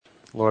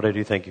Lord, I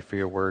do thank you for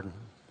your word.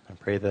 I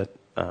pray that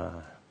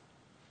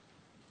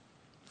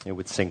it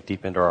would sink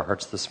deep into our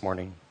hearts this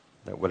morning,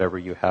 that whatever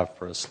you have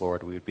for us,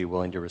 Lord, we would be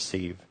willing to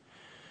receive.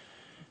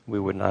 We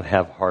would not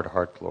have hard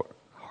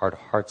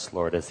hearts,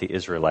 Lord, as the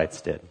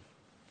Israelites did.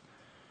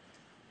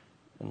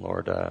 And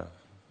Lord,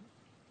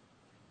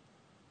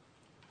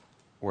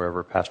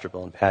 wherever Pastor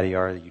Bill and Patty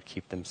are, that you'd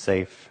keep them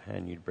safe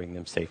and you'd bring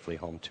them safely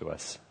home to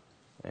us.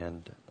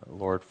 And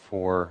Lord,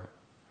 for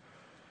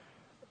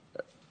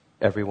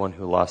everyone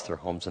who lost their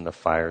homes in the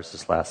fires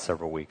this last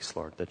several weeks,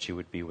 Lord, that you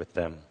would be with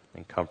them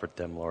and comfort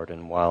them, Lord.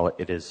 And while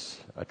it is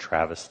a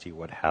travesty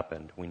what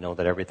happened, we know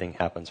that everything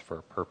happens for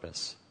a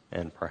purpose,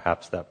 and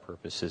perhaps that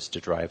purpose is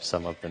to drive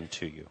some of them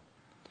to you.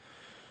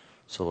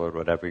 So, Lord,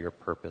 whatever your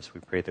purpose,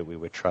 we pray that we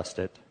would trust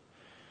it,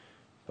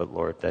 but,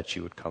 Lord, that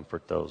you would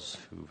comfort those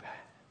who've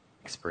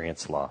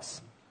experienced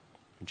loss.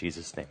 In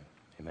Jesus' name,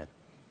 amen.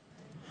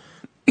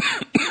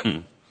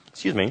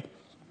 Excuse me.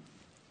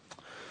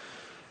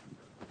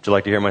 Would you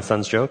like to hear my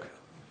son's joke?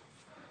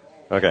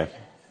 Okay.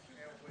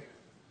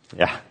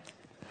 Yeah.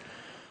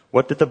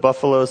 What did the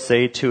buffalo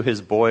say to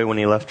his boy when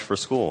he left for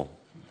school?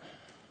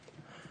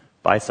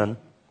 Bye, son.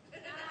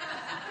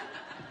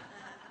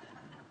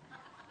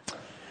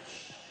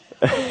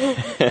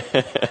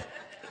 I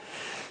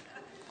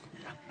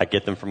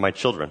get them from my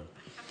children.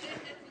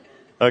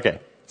 Okay.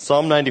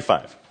 Psalm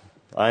 95.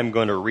 I'm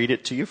going to read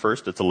it to you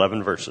first. It's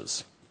 11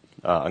 verses.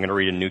 I'm going to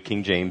read a New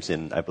King James,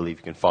 and I believe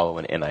you can follow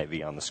an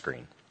NIV on the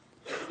screen.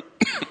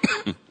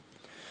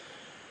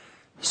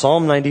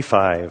 Psalm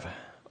 95.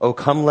 O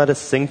come, let us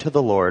sing to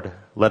the Lord.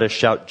 Let us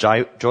shout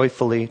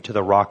joyfully to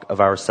the rock of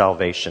our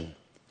salvation.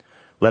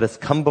 Let us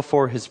come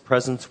before his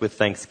presence with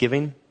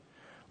thanksgiving.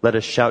 Let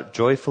us shout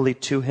joyfully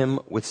to him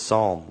with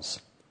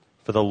psalms.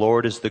 For the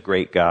Lord is the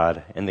great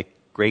God and the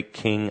great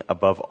King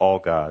above all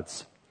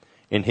gods.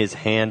 In his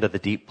hand are the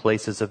deep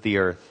places of the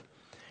earth,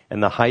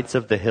 and the heights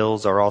of the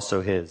hills are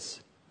also his.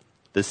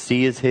 The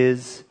sea is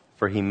his,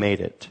 for he made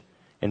it,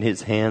 and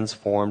his hands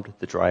formed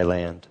the dry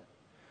land.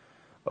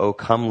 O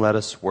come, let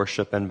us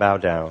worship and bow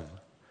down.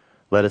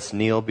 Let us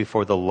kneel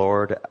before the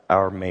Lord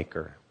our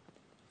Maker.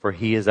 For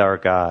he is our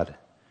God,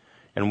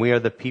 and we are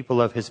the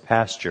people of his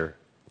pasture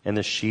and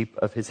the sheep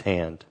of his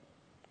hand.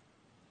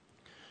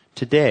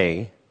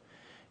 Today,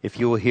 if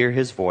you will hear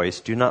his voice,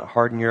 do not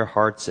harden your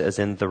hearts as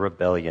in the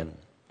rebellion,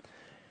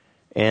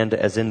 and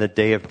as in the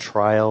day of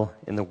trial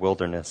in the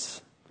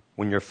wilderness.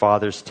 When your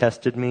fathers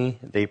tested me,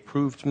 they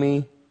proved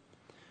me,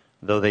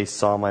 though they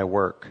saw my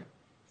work.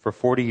 For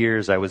 40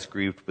 years I was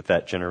grieved with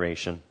that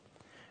generation,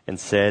 and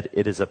said,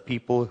 it is a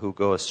people who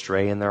go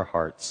astray in their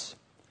hearts,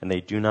 and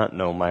they do not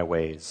know my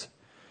ways.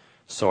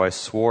 So I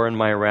swore in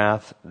my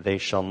wrath, they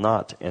shall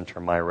not enter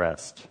my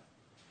rest.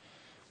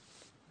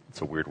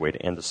 It's a weird way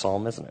to end a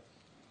psalm, isn't it?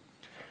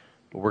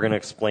 But we're going to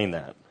explain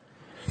that.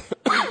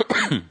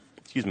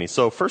 Excuse me.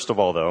 So first of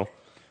all, though,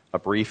 a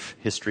brief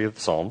history of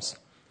the Psalms.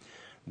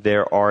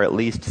 There are at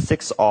least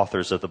 6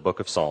 authors of the book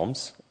of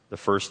Psalms. The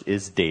first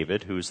is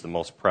David, who's the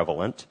most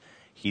prevalent.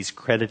 He's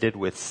credited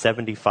with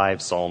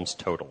 75 psalms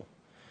total.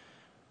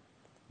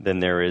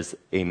 Then there is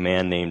a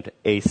man named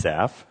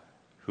Asaph,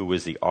 who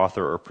was the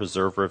author or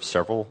preserver of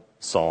several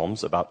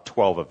psalms, about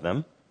 12 of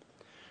them.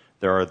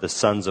 There are the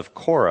sons of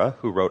Korah,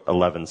 who wrote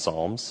 11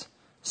 psalms.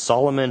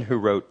 Solomon, who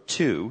wrote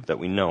 2 that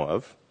we know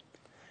of.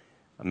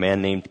 A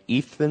man named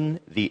Ethan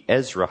the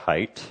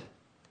Ezrahite,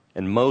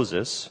 and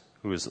Moses,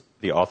 who is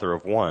the author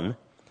of 1.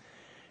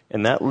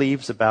 And that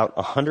leaves about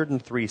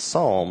 103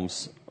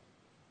 psalms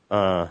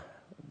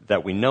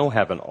that we know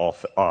have an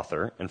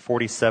author, and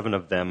 47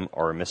 of them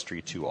are a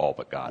mystery to all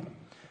but God.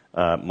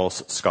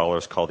 Most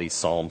scholars call these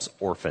psalms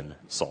orphan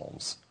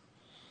psalms.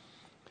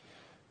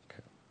 Okay.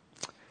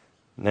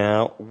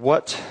 Now,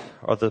 what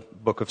are the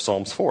book of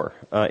Psalms for?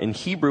 In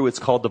Hebrew, it's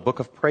called the book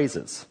of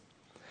praises,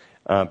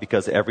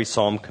 because every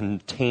psalm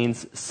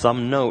contains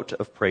some note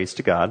of praise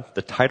to God.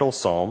 The title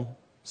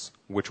psalms,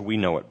 which we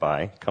know it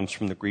by, comes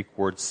from the Greek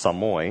word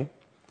psalmoi,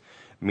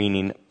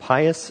 meaning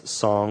pious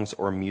songs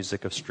or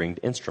music of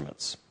stringed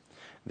instruments.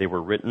 They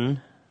were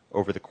written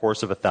over the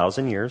course of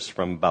 1,000 years,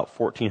 from about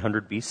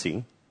 1400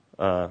 BC,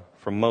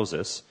 from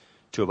Moses,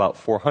 to about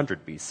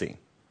 400 BC.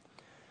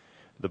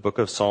 The book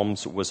of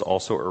Psalms was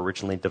also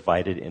originally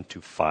divided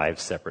into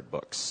 5 separate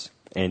books,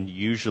 and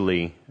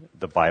usually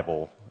the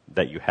Bible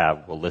that you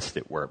have will list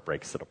it where it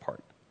breaks it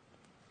apart.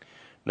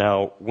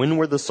 Now, when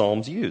were the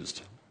Psalms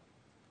used?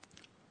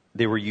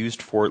 They were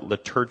used for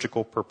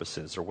liturgical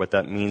purposes, or what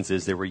that means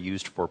is they were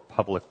used for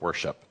public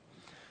worship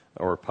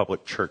or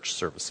public church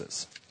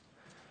services.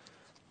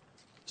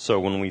 So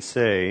when we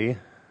say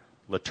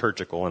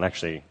liturgical, and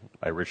actually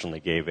I originally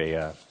gave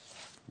a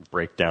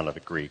breakdown of the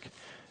Greek,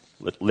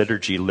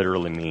 liturgy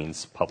literally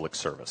means public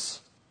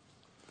service.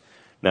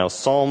 Now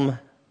Psalm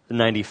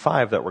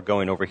 95 that we're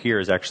going over here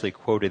is actually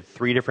quoted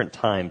 3 different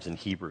times in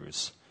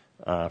Hebrews,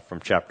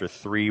 from chapter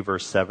 3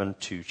 verse 7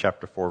 to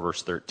chapter 4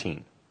 verse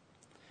 13.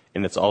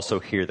 And it's also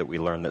here that we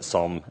learn that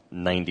Psalm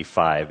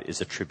 95 is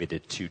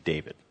attributed to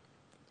David.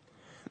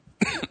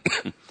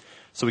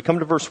 So we come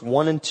to verse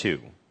 1 and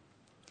 2.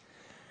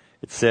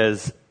 It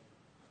says,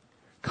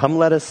 "Come,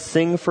 let us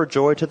sing for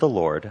joy to the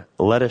Lord.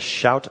 Let us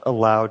shout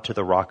aloud to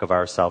the rock of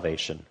our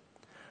salvation.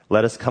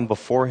 Let us come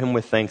before him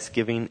with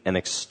thanksgiving and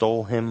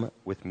extol him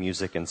with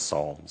music and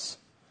psalms."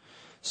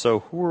 So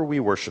who are we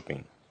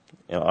worshiping?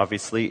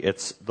 Obviously,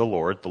 it's the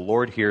Lord. The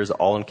Lord here is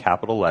all in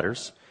capital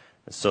letters.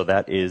 So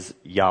that is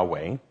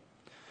Yahweh.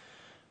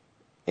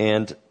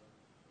 And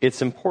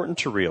it's important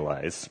to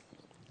realize,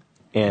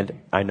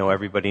 and I know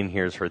everybody in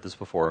here has heard this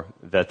before,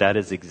 that that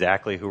is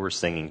exactly who we're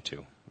singing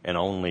to, and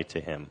only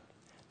to him.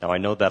 Now, I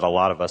know that a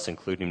lot of us,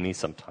 including me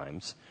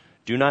sometimes,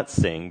 do not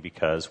sing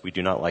because we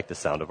do not like the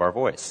sound of our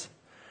voice.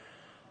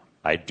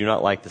 I do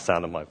not like the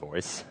sound of my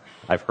voice.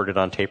 I've heard it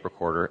on tape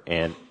recorder,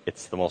 and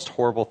it's the most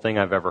horrible thing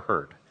I've ever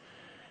heard.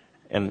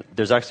 And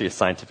there's actually a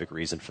scientific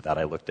reason for that.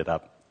 I looked it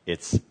up.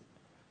 It's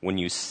when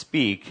you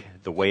speak,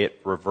 the way it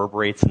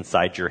reverberates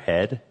inside your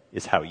head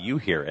is how you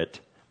hear it,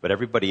 but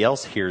everybody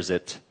else hears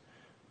it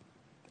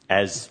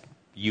as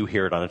you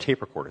hear it on a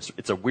tape recorder. So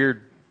it's a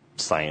weird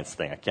science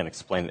thing. I can't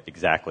explain it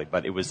exactly,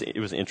 but it was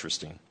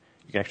interesting.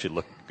 You can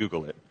actually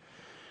Google it.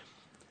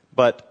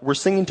 But we're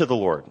singing to the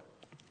Lord.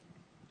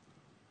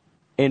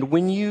 And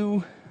when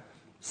you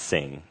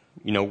sing,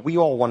 we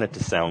all want it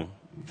to sound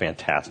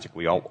fantastic.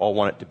 We all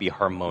want it to be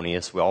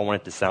harmonious. We all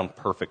want it to sound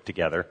perfect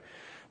together.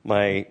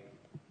 My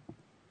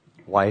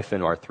wife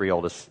and our 3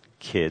 oldest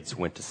kids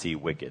went to see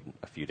Wicked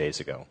a few days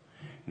ago.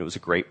 And it was a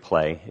great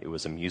play. It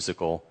was a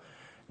musical.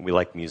 We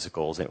like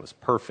musicals, and it was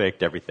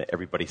perfect.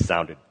 Everybody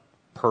sounded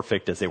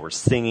perfect as they were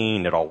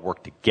singing. It all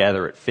worked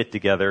together. It fit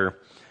together.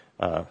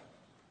 If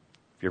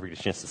you ever get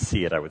a chance to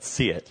see it, I would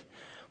see it.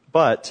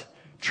 But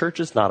church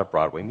is not a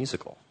Broadway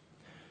musical.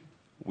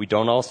 We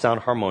don't all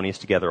sound harmonious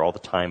together all the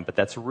time, but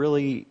that's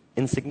really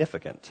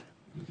insignificant.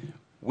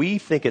 We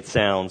think it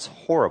sounds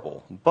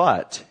horrible,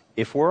 but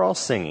if we're all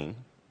singing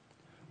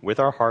with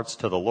our hearts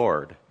to the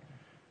Lord,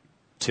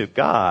 to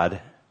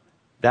God,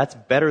 that's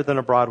better than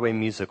a Broadway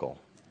musical.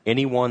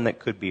 Any one that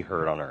could be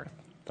heard on earth.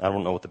 I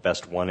don't know what the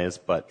best one is,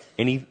 but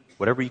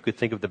whatever you could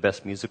think of the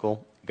best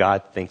musical,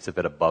 God thinks of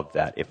it above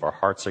that. If our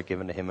hearts are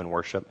given to him in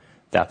worship,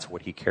 that's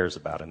what he cares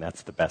about, and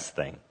that's the best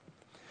thing.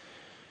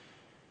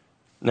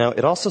 Now,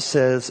 it also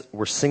says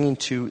we're singing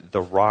to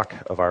the rock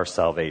of our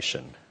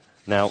salvation.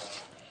 Now,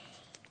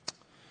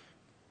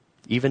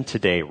 even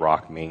today,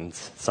 rock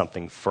means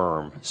something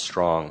firm,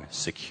 strong,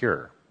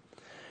 secure.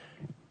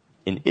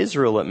 In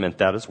Israel, it meant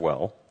that as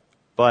well.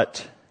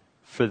 But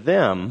for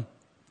them,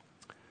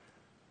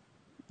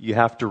 you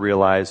have to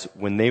realize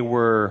when they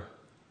were,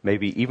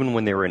 maybe even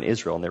when they were in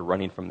Israel and they're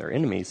running from their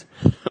enemies,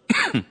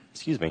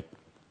 excuse me,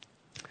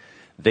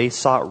 they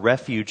sought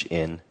refuge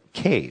in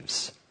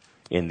caves,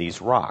 in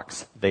these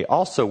rocks. They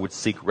also would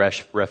seek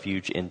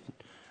refuge in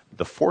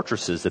the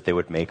fortresses that they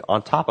would make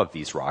on top of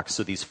these rocks.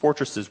 So these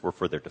fortresses were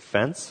for their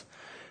defense.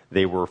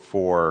 They were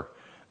for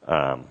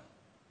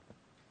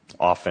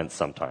offense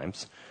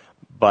sometimes.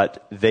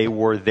 But they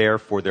were there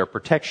for their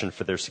protection,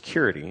 for their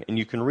security. And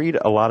you can read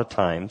a lot of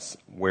times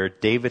where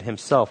David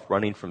himself,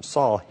 running from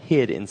Saul,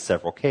 hid in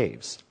several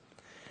caves.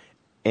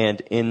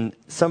 And in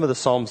some of the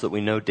Psalms that we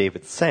know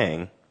David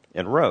sang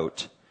and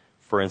wrote,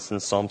 for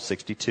instance, Psalm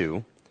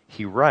 62,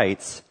 he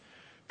writes,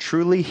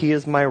 "Truly he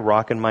is my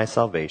rock and my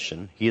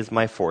salvation. He is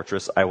my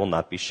fortress. I will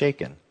not be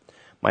shaken.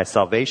 My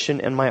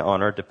salvation and my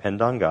honor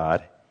depend on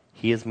God.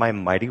 He is my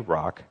mighty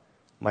rock,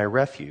 my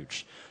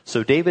refuge."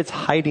 So David's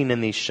hiding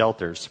in these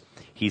shelters.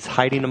 He's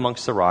hiding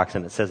amongst the rocks,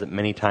 and it says it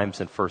many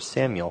times in 1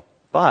 Samuel.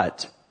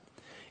 But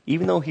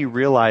even though he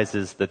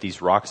realizes that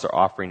these rocks are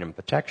offering him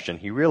protection,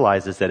 he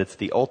realizes that it's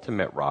the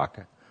ultimate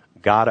rock,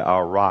 God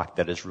our rock,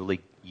 that is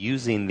really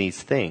using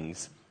these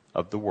things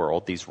of the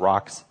world, these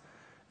rocks,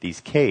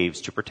 these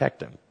caves, to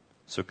protect him.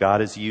 So God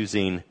is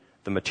using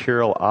the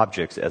material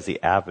objects as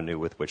the avenue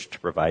with which to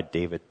provide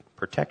David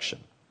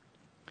protection.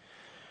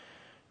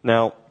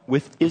 Now,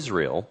 with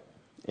Israel,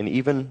 and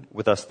even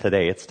with us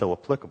today, it's still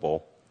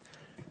applicable,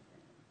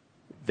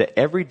 the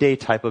everyday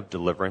type of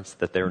deliverance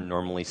that they're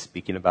normally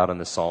speaking about in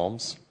the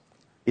Psalms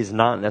is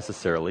not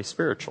necessarily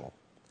spiritual.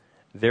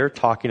 They're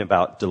talking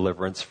about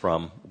deliverance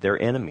from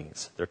their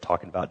enemies. They're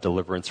talking about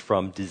deliverance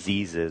from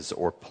diseases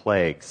or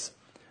plagues.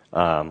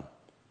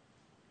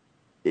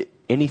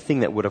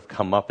 Anything that would have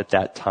come up at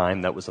that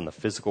time that was in the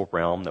physical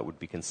realm that would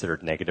be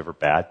considered negative or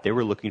bad, they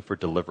were looking for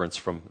deliverance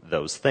from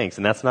those things.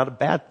 And that's not a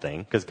bad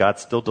thing, because God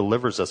still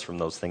delivers us from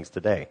those things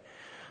today.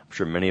 I'm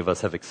sure many of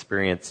us have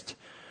experienced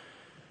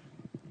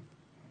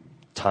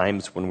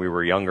times when we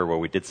were younger where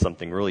we did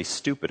something really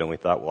stupid and we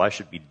thought, well, I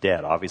should be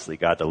dead. Obviously,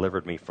 God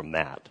delivered me from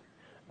that.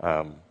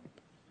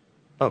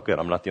 Oh, good,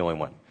 I'm not the only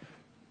one.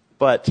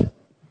 But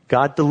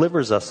God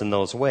delivers us in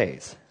those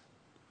ways.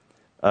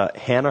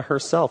 Hannah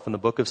herself in the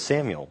book of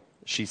Samuel,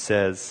 she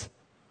says,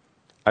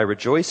 "I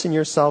rejoice in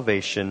your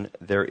salvation.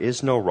 There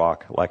is no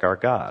rock like our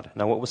God."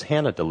 Now, what was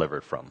Hannah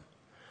delivered from?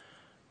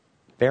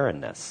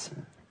 Barrenness.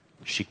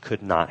 She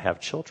could not have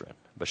children,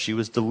 but she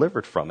was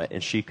delivered from it,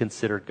 and she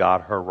considered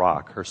God her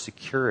rock, her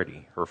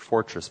security, her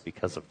fortress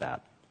because of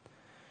that.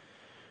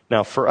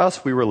 Now, for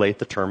us, we relate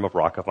the term of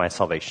rock of my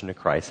salvation to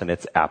Christ, and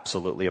it's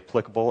absolutely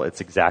applicable. It's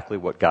exactly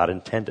what God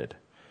intended.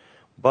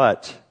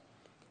 But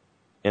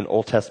in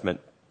Old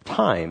Testament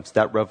times,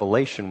 that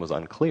revelation was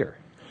unclear.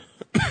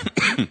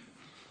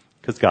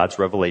 Because God's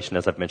revelation,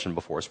 as I've mentioned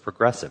before, is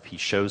progressive. He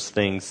shows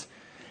things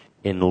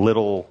in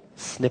little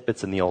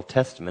snippets in the Old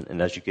Testament,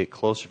 and as you get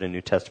closer to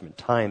New Testament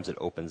times, it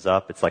opens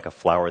up. It's like a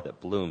flower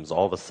that blooms.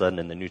 All of a sudden,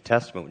 in the New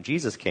Testament, when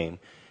Jesus came,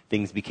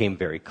 things became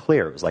very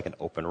clear. It was like an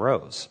open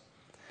rose.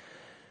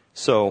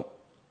 So,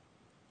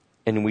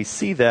 and we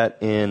see that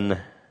in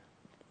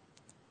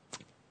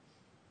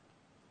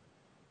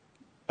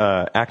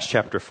Acts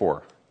chapter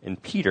 4. In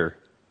Peter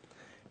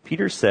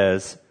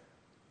says,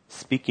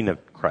 speaking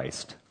of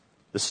Christ,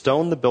 the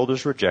stone the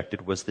builders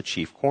rejected was the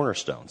chief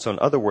cornerstone. So in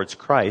other words,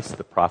 Christ,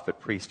 the prophet,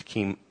 priest,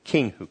 king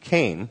who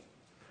came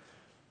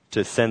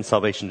to send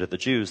salvation to the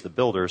Jews, the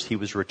builders, he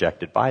was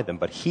rejected by them.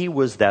 But he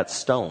was that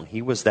stone.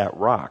 He was that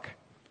rock.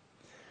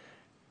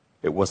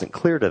 It wasn't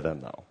clear to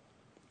them, though.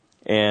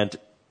 And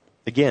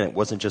again, it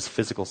wasn't just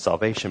physical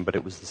salvation, but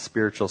it was the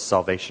spiritual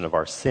salvation of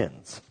our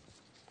sins.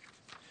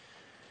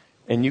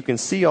 And you can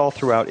see all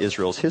throughout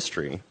Israel's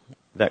history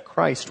that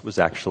Christ was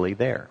actually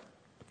there.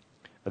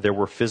 There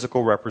were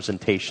physical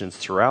representations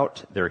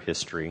throughout their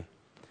history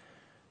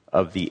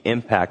of the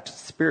impact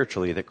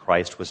spiritually that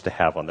Christ was to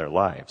have on their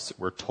lives.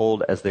 We're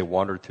told as they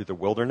wandered through the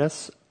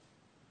wilderness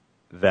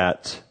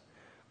that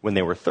when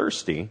they were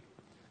thirsty,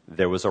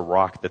 there was a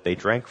rock that they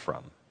drank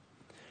from.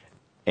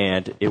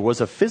 And it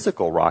was a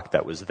physical rock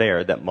that was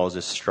there that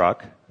Moses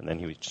struck, and then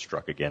he was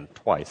struck again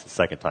twice. The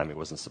second time he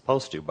wasn't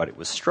supposed to, but it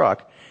was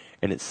struck.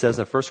 And it says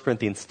in 1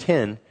 Corinthians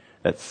 10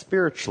 that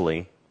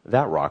spiritually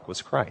that rock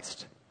was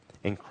Christ.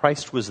 And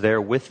Christ was there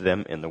with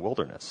them in the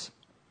wilderness.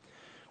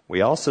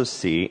 We also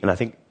see, and I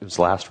think it was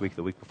last week,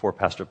 the week before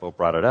Pastor Bo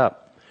brought it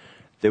up,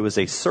 there was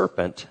a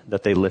serpent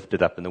that they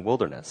lifted up in the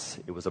wilderness.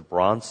 It was a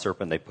bronze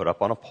serpent they put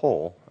up on a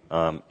pole.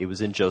 It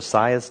was in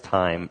Josiah's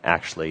time,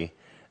 actually,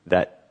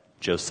 that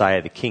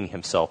Josiah the king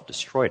himself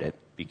destroyed it,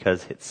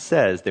 because it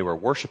says they were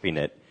worshiping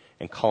it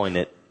and calling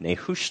it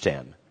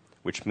Nehushtan,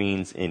 which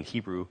means in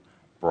Hebrew,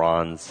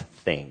 bronze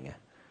thing.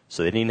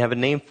 So they didn't have a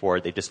name for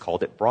it, they just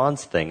called it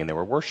bronze thing, and they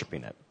were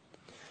worshiping it.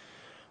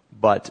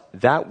 But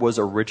that was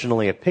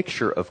originally a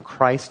picture of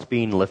Christ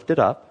being lifted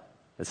up.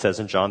 It says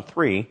in John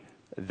 3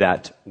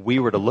 that we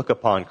were to look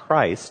upon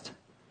Christ,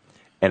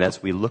 and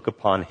as we look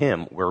upon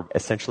him, we're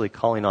essentially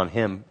calling on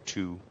him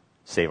to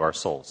save our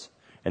souls.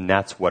 And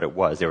that's what it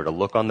was. They were to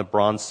look on the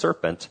bronze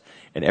serpent,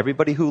 and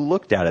everybody who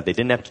looked at it, they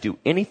didn't have to do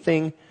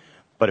anything,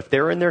 but if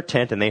they were in their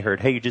tent and they heard,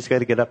 hey, you just got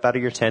to get up out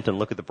of your tent and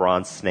look at the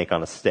bronze snake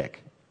on a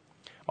stick.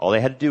 All they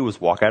had to do was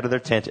walk out of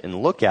their tent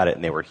and look at it,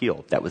 and they were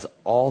healed. That was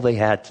all they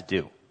had to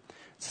do.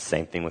 It's the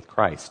same thing with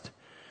Christ.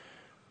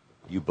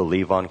 You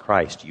believe on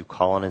Christ. You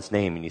call on his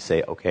name, and you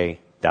say, okay,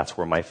 that's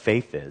where my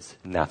faith is,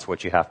 and that's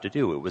what you have to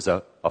do. It was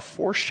a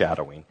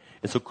foreshadowing.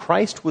 And so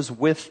Christ was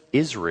with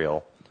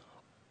Israel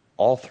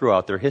all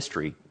throughout their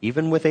history,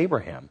 even with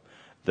Abraham.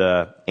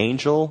 The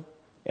angel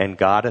and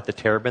God at the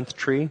terebinth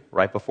tree,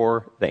 right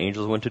before the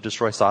angels went to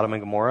destroy Sodom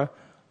and Gomorrah,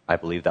 I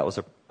believe that was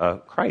a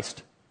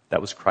Christ.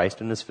 That was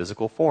Christ in his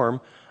physical form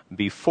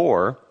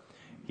before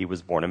he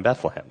was born in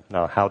Bethlehem.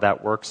 Now, how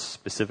that works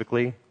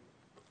specifically,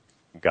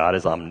 God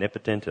is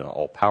omnipotent and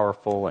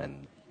all-powerful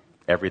and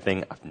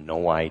everything. I have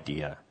no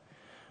idea.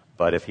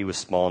 But if he was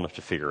small enough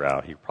to figure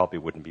out, he probably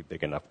wouldn't be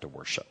big enough to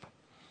worship.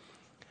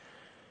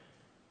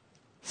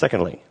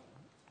 Secondly,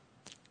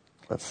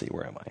 let's see,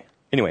 where am I?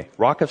 Anyway,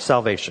 rock of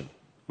salvation.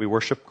 We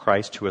worship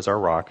Christ, who is our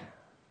rock,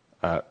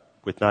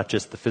 with not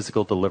just the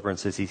physical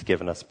deliverances he's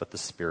given us, but the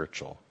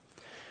spiritual.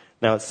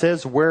 Now it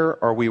says,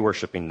 where are we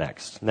worshiping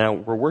next? Now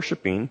we're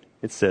worshiping,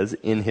 it says,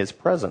 in his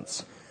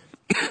presence.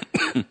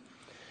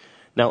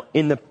 Now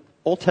in the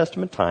Old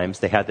Testament times,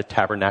 they had the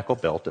tabernacle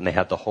built, and they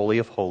had the Holy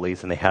of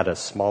Holies, and they had a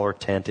smaller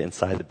tent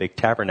inside the big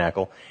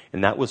tabernacle,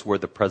 and that was where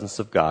the presence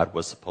of God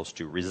was supposed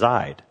to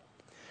reside.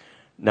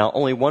 Now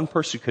only one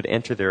person could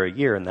enter there a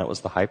year, and that was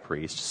the high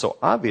priest. So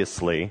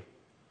obviously,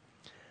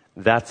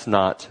 that's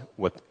not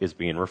what is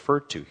being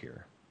referred to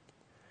here.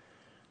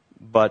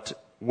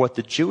 But what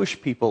the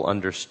Jewish people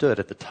understood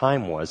at the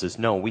time is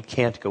no, we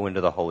can't go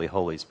into the Holy of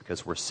Holies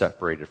because we're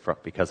separated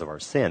because of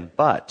our sin.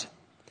 But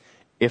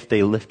if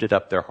they lifted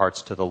up their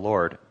hearts to the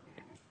Lord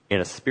in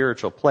a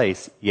spiritual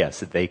place,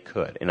 yes, they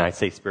could. And I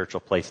say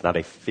spiritual place, not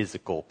a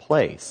physical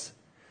place,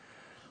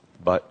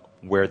 but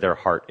where their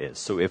heart is.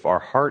 So if our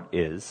heart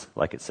is,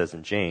 like it says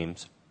in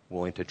James,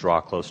 willing to draw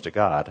close to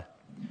God,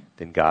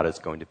 then God is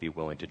going to be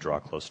willing to draw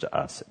close to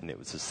us. And it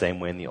was the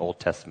same way in the Old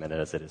Testament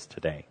as it is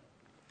today.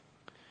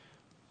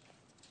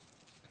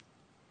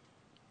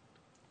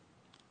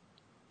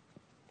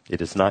 It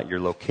is not your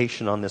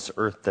location on this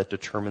earth that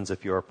determines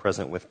if you are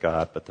present with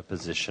God, but the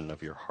position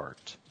of your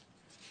heart.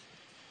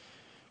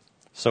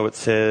 So it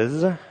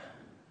says,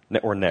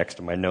 or next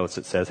in my notes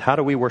it says, how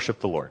do we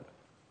worship the Lord?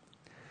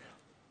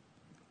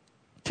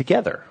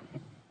 Together.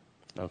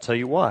 I'll tell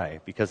you why.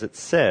 Because it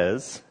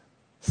says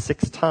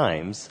 6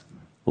 times,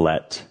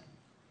 let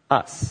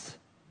us.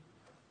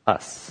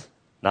 Us.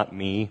 not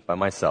me by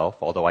myself,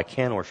 although I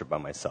can worship by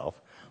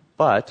myself,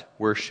 but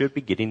we should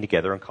be getting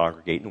together and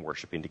congregating and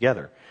worshiping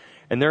together.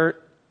 And there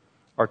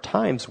are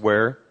times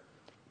where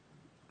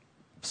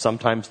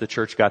sometimes the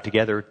church got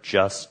together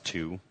just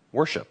to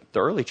worship, the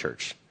early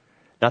church.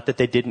 Not that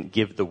they didn't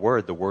give the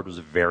word was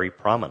very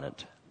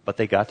prominent, but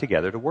they got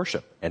together to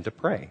worship and to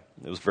pray.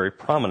 It was very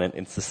prominent,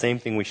 and it's the same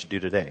thing we should do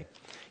today.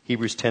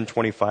 Hebrews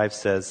 10:25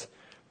 says,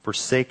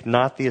 "Forsake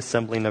not the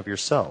assembling of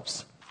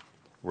yourselves."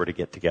 We're to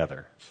get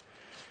together.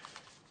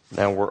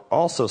 Now, we're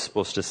also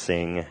supposed to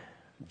sing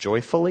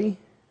joyfully.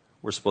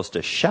 We're supposed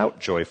to shout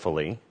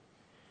joyfully.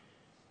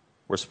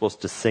 We're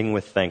supposed to sing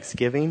with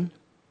thanksgiving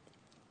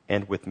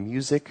and with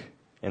music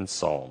and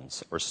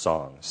psalms or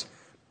songs.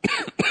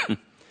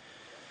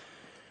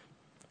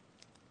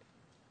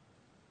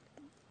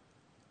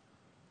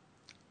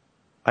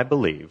 I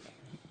believe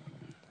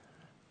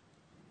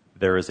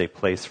there is a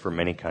place for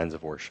many kinds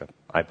of worship.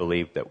 I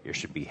believe that there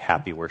should be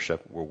happy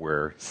worship where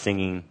we're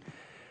singing,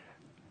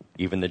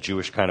 even the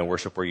Jewish kind of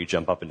worship where you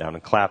jump up and down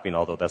and clapping,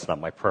 although that's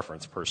not my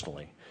preference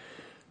personally.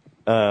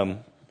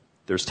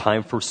 There's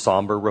time for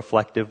somber,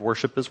 reflective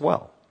worship as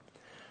well.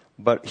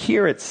 But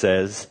here it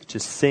says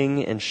to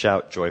sing and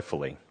shout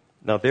joyfully.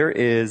 Now there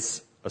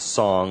is a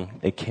song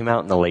that came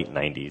out in the late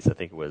 90s. I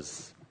think it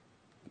was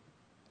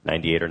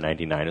 98 or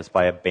 99. It was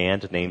by a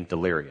band named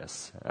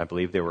Delirious. I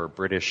believe they were a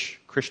British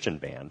Christian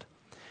band.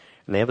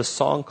 And they have a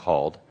song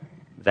called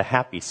The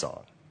Happy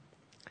Song.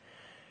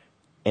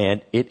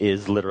 And it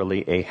is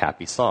literally a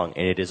happy song.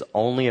 And it is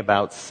only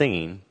about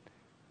singing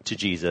to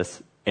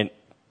Jesus. And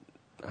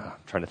I'm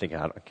trying to think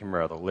how, I can't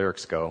remember how the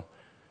lyrics go.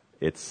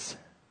 It's,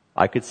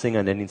 I could sing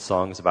unending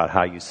songs about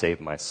how you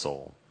saved my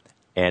soul.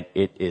 And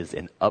it is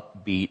an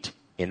upbeat,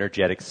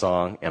 energetic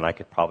song, and I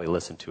could probably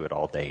listen to it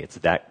all day. It's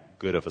that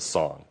good of a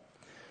song.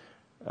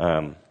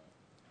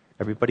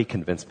 Everybody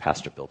convinced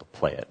Pastor Bill to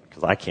play it,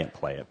 because I can't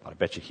play it, but I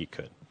bet you he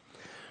could.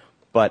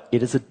 But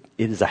it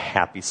is a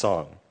happy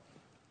song.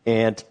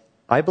 And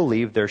I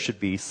believe there should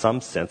be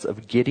some sense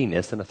of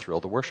giddiness and a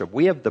thrill to worship.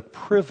 We have the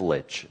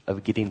privilege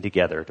of getting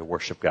together to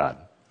worship God.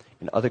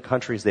 In other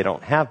countries, they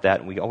don't have that,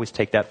 and we always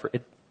take that for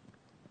it.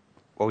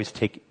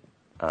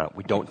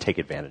 We don't take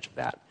advantage of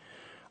that.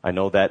 I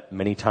know that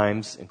many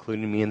times,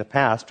 including me in the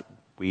past,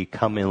 we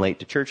come in late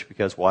to church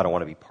because, well, I don't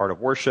want to be part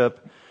of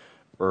worship,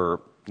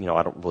 or,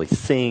 I don't really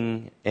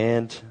sing.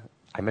 And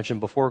I mentioned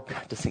before,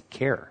 God doesn't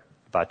care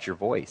about your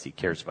voice. He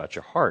cares about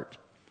your heart.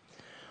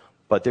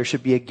 But there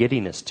should be a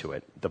giddiness to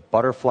it. The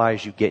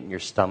butterflies you get in your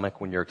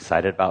stomach when you're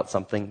excited about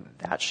something,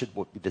 that should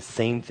be the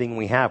same thing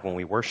we have when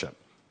we worship.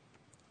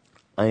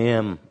 I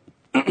am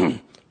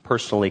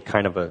personally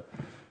kind of a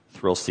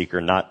thrill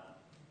seeker, not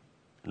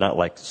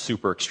like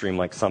super extreme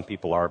like some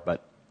people are,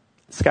 but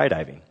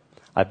skydiving.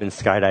 I've been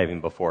skydiving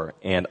before,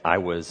 and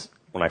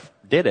when I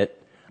did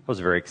it, I was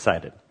very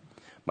excited.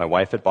 My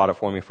wife had bought it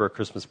for me for a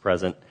Christmas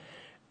present,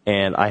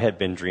 and I had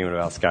been dreaming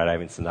about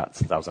skydiving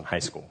since I was in high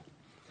school.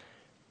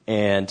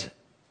 And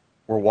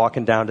we're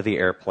walking down to the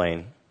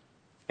airplane,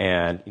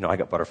 and, I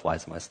got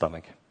butterflies in my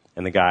stomach.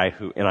 And the guy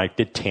and I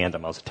did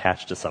tandem, I was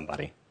attached to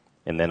somebody.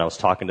 And then I was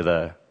talking to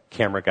the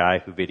camera guy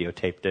who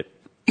videotaped it.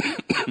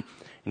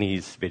 And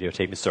he's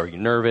videotaping, so are you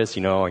nervous?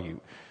 Are you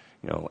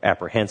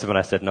apprehensive? And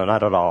I said, no,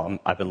 not at all.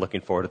 I've been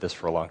looking forward to this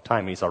for a long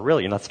time. And he said,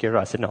 really? You're not scared?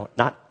 I said, no,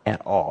 not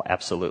at all.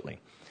 Absolutely.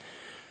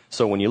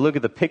 So when you look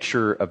at the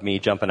picture of me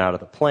jumping out of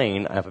the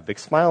plane, I have a big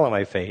smile on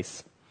my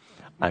face.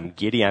 I'm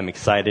giddy. I'm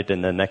excited.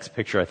 And the next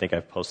picture I think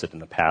I've posted in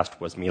the past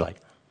was me like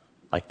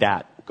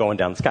that, going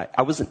down the sky.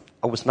 I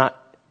was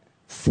not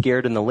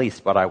scared in the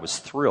least, but I was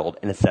thrilled.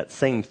 And it's that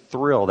same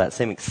thrill, that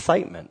same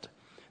excitement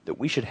that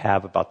we should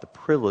have about the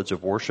privilege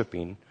of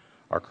worshiping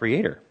our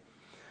Creator.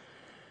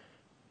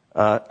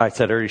 I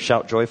said already,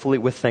 shout joyfully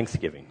with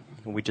thanksgiving.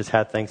 We just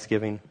had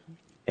Thanksgiving,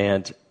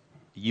 and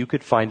you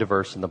could find a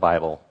verse in the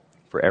Bible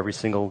for every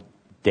single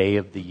day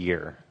of the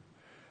year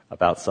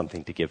about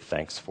something to give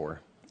thanks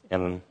for.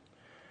 And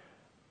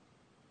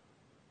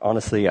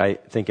honestly, I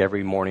think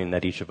every morning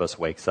that each of us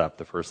wakes up,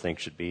 the first thing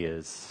should be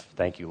is,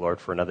 thank you, Lord,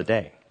 for another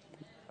day.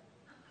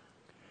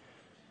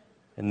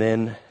 And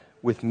then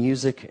with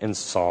music and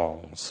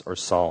songs or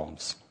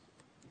psalms,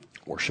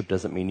 worship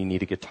doesn't mean you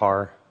need a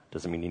guitar,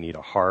 doesn't mean you need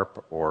a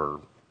harp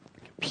or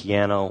a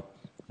piano.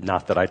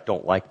 Not that I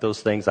don't like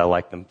those things, I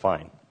like them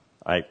fine.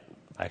 I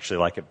actually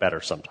like it better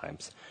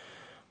sometimes.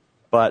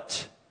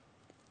 But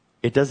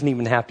it doesn't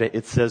even have to,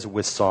 it says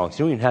with songs.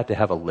 You don't even have to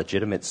have a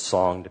legitimate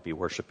song to be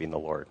worshiping the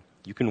Lord.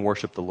 You can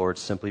worship the Lord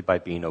simply by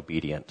being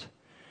obedient.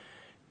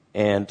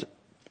 And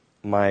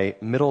my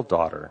middle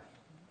daughter,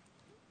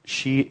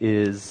 she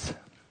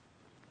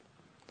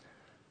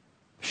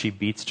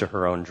beats to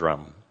her own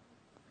drum.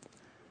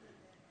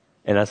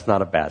 And that's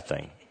not a bad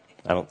thing.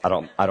 I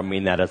don't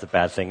mean that as a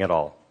bad thing at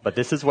all. But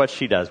this is what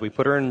she does. We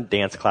put her in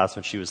dance class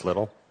when she was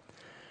little.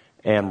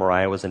 And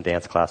Mariah was in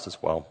dance class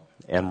as well.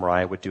 And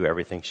Mariah would do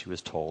everything she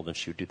was told, and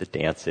she would do the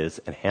dances.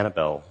 And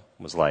Hannibal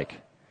was like,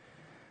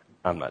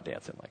 I'm not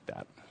dancing like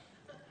that.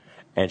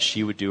 And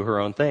she would do her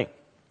own thing.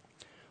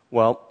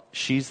 Well,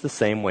 she's the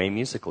same way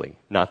musically.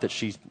 Not that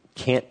she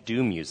can't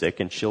do music,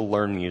 and she'll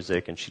learn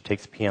music, and she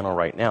takes piano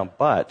right now,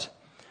 but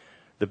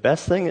the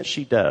best thing that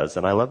she does,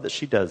 and I love that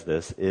she does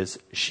this, is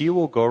she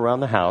will go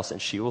around the house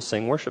and she will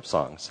sing worship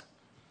songs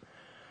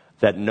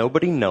that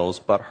nobody knows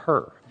but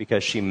her,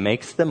 because she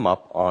makes them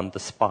up on the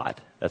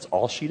spot. That's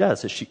all she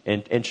does.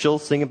 And she'll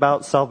sing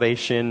about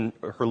salvation,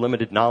 her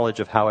limited knowledge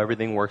of how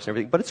everything works and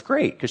everything, but it's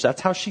great because that's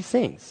how she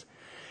sings.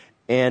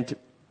 And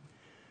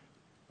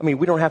I mean,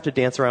 we don't have to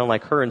dance around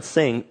like her and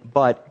sing,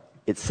 but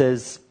it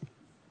says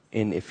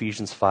in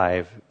Ephesians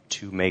 5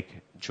 to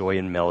make joy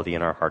and melody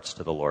in our hearts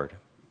to the Lord.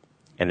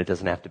 And it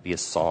doesn't have to be a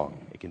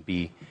song. It can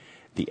be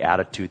the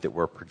attitude that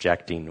we're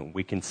projecting.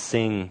 We can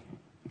sing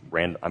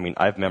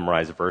I've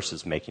memorized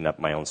verses making up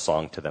my own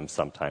song to them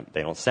sometimes.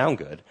 They don't sound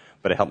good,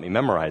 but it helped me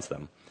memorize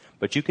them.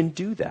 But you can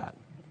do that.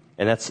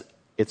 And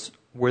it's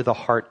where the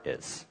heart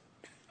is.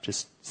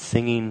 Just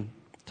singing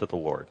to the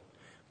Lord.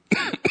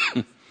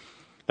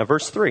 Now,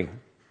 verse 3.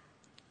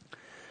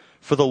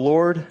 For the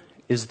Lord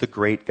is the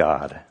great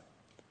God,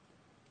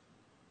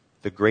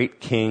 the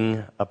great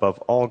King above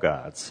all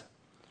gods.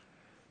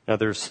 Now,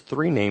 there's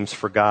 3 names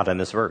for God in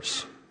this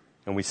verse.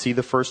 And we see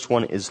the first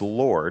one is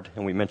Lord,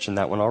 and we mentioned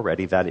that one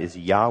already. That is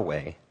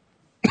Yahweh.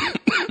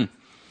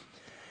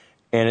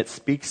 And it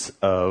speaks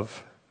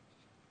of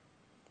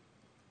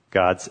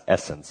God's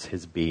essence,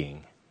 his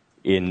being.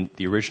 In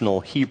the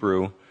original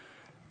Hebrew,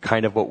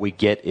 kind of what we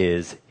get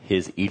is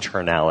his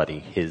eternality,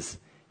 his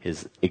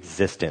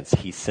existence.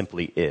 He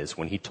simply is.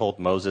 When he told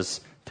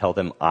Moses, tell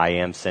them I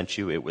am sent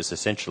you, it was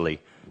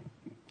essentially,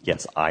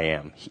 yes, I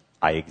am.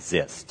 I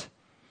exist.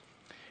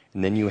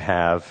 And then you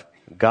have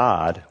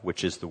God,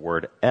 which is the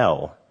word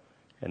El,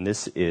 and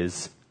this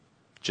is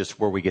just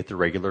where we get the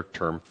regular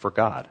term for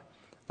God.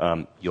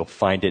 You'll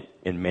find it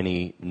in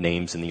many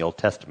names in the Old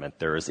Testament.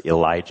 There is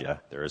Elijah.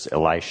 There is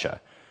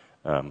Elisha.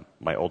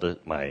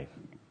 My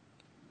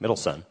middle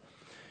son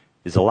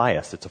is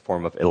Elias. It's a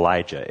form of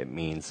Elijah. It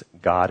means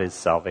God is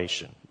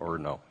salvation, or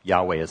no,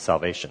 Yahweh is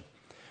salvation.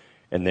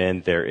 And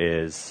then there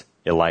is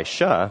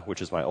Elisha,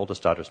 which is my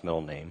oldest daughter's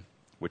middle name,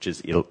 which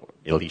is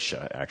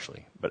Elisha,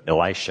 actually. But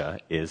Elisha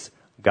is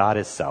God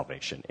is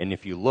salvation. And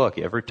if you look,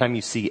 every time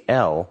you see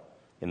El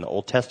in the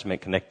Old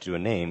Testament connected to a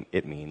name,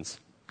 it means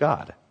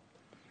God.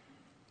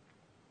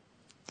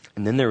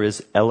 And then there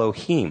is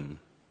Elohim.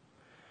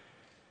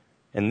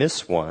 And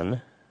this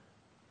one,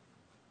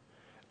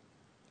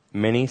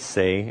 many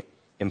say,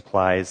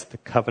 implies the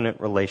covenant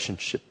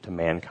relationship to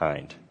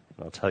mankind.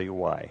 And I'll tell you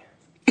why.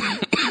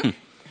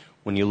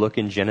 When you look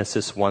in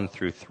Genesis 1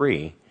 through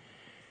 3,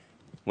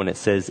 when it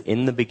says,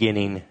 in the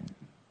beginning,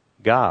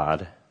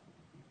 God,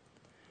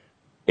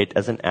 it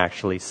doesn't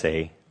actually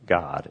say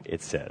God.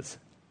 It says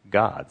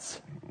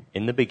gods.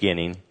 In the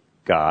beginning,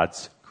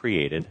 gods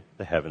created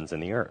the heavens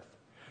and the earth.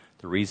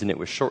 The reason it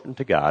was shortened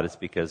to God is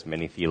because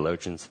many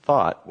theologians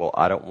thought, well,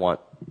 I don't want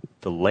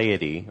the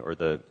laity or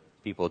the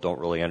people who don't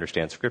really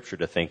understand Scripture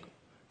to think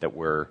that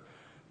we're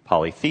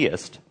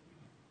polytheist,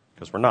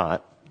 because we're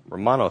not. We're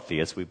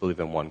monotheists. We believe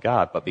in one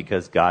God. But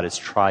because God is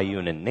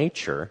triune in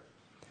nature,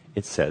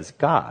 it says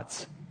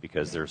gods,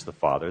 because there's the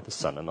Father, the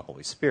Son, and the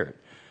Holy Spirit.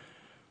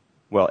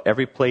 Well,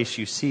 every place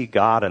you see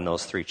God in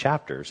those 3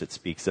 chapters, it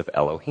speaks of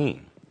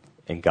Elohim.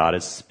 And God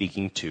is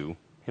speaking to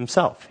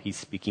himself. He's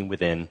speaking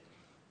within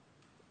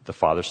the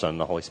Father, Son, and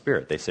the Holy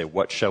Spirit. They say,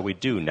 what shall we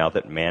do now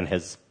that man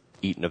has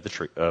eaten of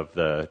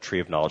the tree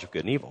of knowledge of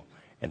good and evil?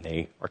 And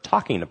they are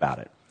talking about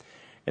it.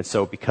 And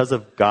so because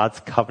of God's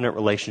covenant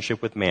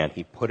relationship with man,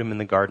 he put him in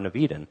the Garden of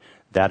Eden.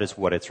 That is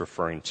what it's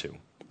referring to.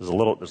 There's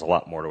a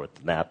lot more to it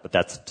than that, but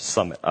that's to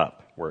sum it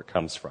up where it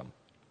comes from.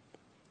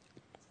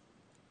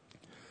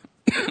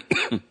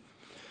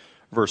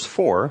 Verse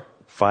 4,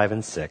 5,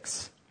 and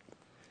 6.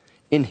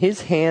 In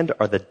his hand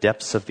are the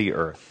depths of the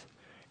earth,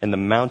 and the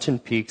mountain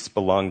peaks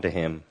belong to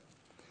him.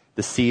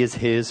 The sea is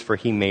his, for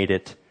he made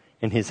it,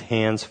 and his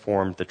hands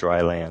formed the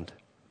dry land.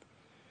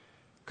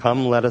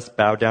 Come, let us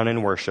bow down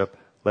and worship.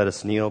 Let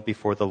us kneel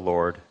before the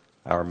Lord,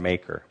 our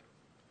Maker.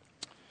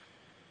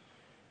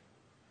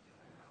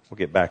 We'll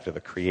get back to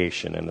the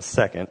creation in a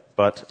second,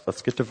 but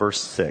let's get to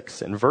verse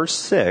 6. In verse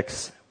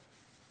 6,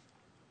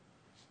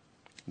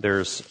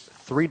 there's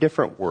 3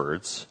 different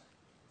words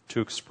to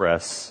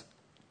express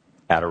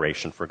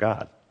adoration for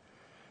God.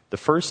 The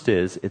first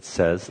is, it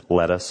says,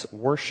 let us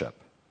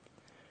worship.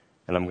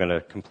 And I'm going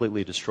to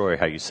completely destroy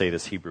how you say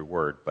this Hebrew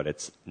word, but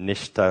it's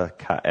nishta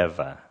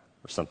ka'eva,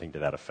 or something to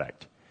that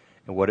effect.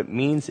 And what it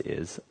means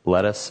is,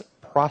 let us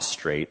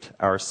prostrate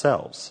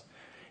ourselves.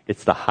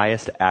 It's the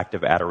highest act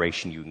of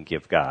adoration you can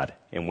give God.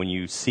 And when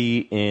you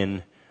see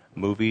in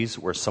movies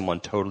where someone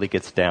totally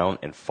gets down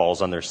and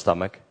falls on their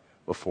stomach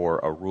before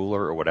a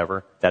ruler or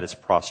whatever, that is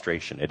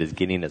prostration. It is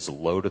getting as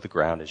low to the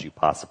ground as you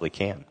possibly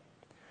can.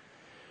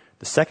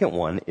 The second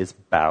one is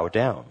bow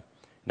down.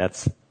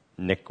 That's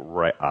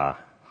nikra'ah,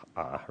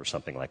 or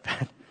something like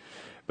that.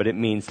 But it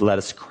means let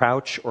us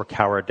crouch or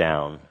cower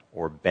down,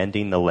 or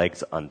bending the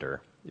legs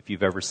under. If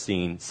you've ever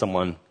seen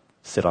someone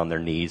sit on their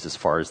knees as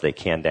far as they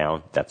can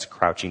down. That's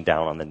crouching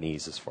down on the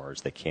knees as far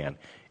as they can.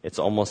 It's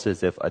almost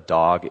as if a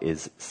dog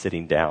is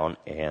sitting down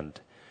and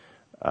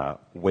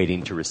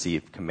waiting to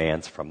receive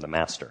commands from the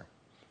master.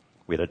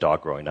 We had a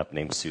dog growing up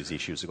named Susie.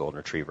 She was a golden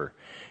retriever.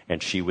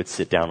 And she would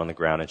sit down on the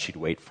ground and she'd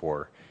wait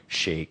for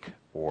shake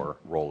or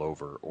roll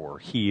over or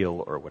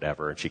heel or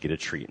whatever, and she'd get a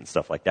treat and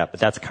stuff like that. But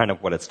that's kind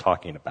of what it's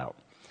talking about.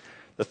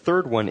 The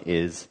third one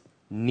is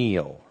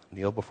kneel.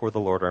 Kneel before the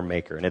Lord our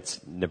Maker. And it's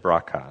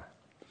nibraka.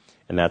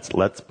 And that's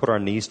let's put our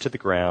knees to the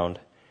ground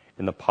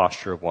in the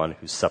posture of one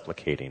who's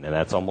supplicating. And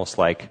that's almost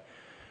like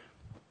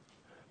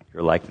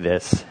you're like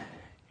this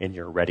and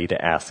you're ready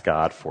to ask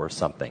God for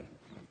something.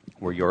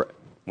 When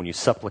you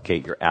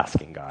supplicate, you're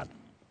asking God.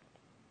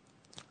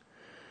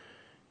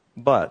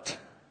 But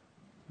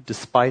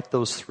despite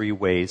those three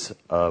ways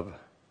of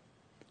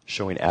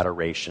showing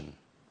adoration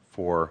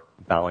for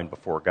bowing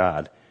before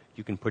God,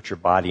 you can put your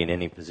body in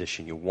any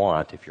position you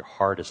want. If your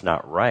heart is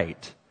not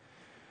right,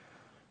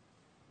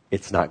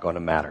 it's not going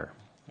to matter.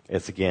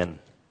 It's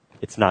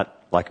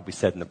not, like we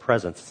said in the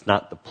presence, it's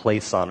not the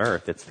place on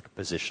earth, it's the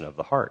position of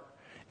the heart.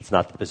 It's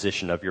not the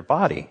position of your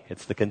body,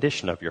 it's the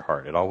condition of your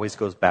heart. It always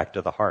goes back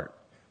to the heart.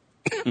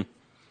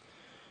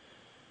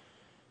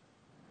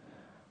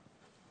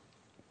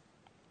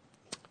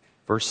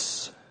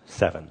 Verse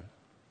 7.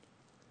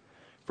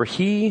 For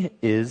he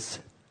is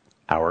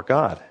our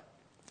God,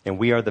 and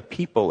we are the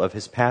people of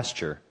his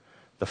pasture,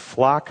 the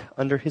flock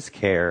under his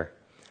care.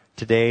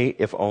 Today,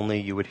 if only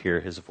you would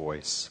hear his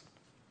voice.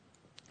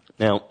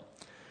 Now,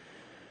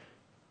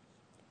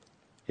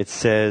 it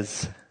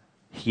says,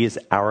 he is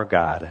our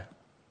God.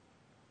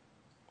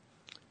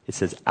 It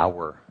says,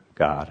 our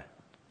God.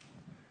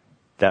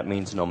 That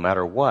means no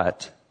matter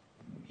what,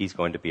 he's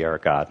going to be our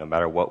God. No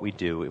matter what we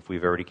do, if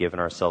we've already given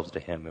ourselves to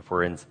him,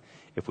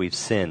 if we've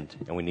sinned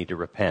and we need to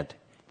repent,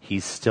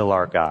 he's still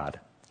our God.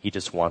 He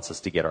just wants us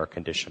to get our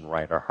condition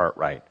right, our heart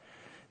right.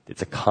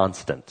 It's a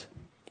constant,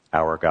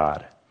 our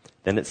God.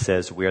 Then it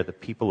says, we are the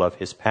people of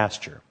his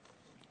pasture.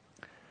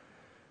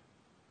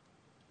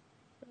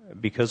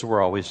 Because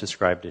we're always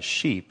described as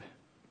sheep,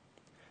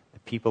 the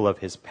people of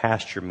his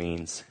pasture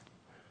means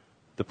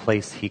the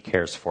place he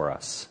cares for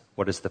us.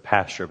 What is the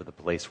pasture of the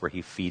place where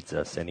he feeds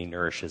us and he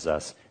nourishes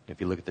us? And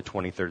if you look at the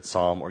 23rd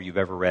Psalm, or you've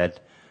ever read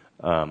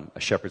a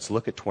shepherd's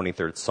look at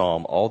 23rd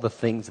Psalm, all the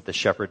things that the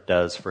shepherd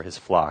does for his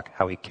flock,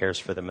 how he cares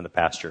for them in the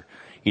pasture.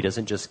 He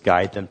doesn't just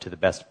guide them to the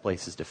best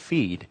places to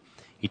feed.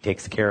 He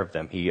takes care of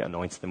them. He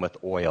anoints them with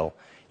oil.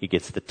 He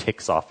gets the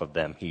ticks off of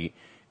them. He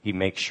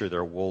makes sure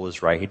their wool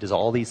is right. He does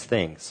all these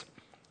things.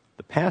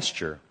 The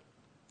pasture,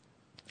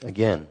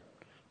 again,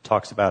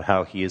 talks about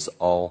how he is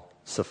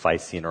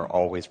all-sufficing or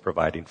always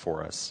providing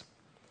for us.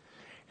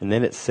 And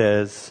then it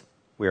says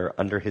we are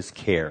under his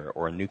care,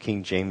 or a New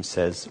King James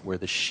says we're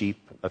the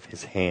sheep of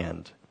his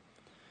hand.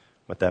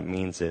 What that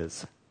means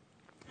is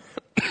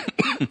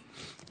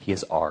he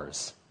is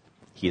ours.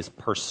 He is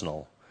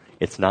personal.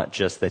 It's not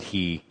just that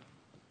he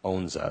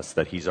owns us,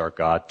 that he's our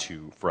God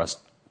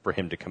for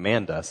him to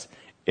command us.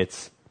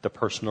 It's the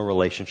personal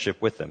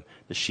relationship with him,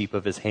 the sheep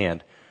of his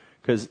hand.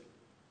 Because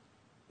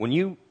when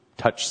you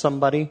touch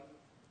somebody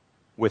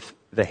with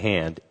the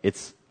hand,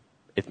 it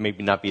may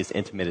not be as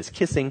intimate as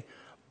kissing,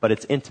 but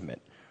it's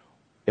intimate.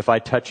 If I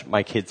touch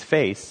my kid's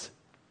face,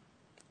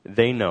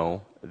 they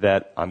know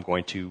that I'm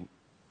going to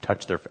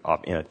touch their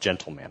in a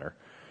gentle manner.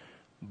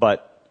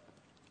 But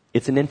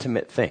it's an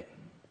intimate thing.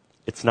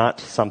 It's not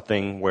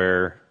something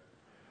where,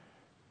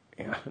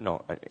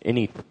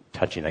 any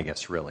touching, I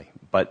guess, really.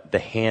 But the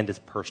hand is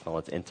personal.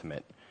 It's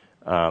intimate.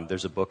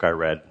 There's a book I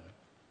read,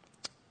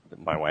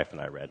 that my wife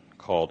and I read,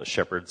 called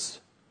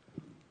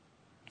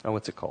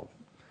what's it called?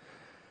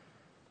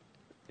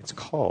 It's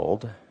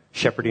called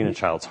Shepherding a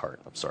Child's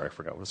Heart. I'm sorry, I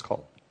forgot what it's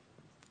called.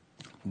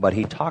 But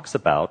he talks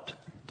about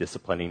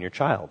disciplining your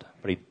child.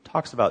 But he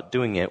talks about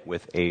doing it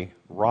with a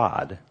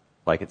rod,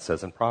 like it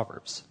says in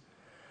Proverbs.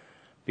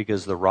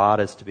 Because the rod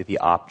is to be the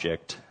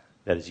object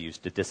that is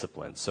used to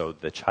discipline. So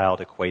the child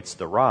equates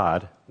the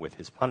rod with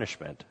his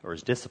punishment or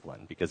his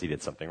discipline because he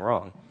did something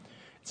wrong.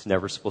 It's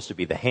never supposed to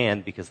be the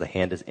hand because the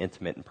hand is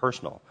intimate and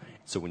personal.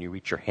 So when you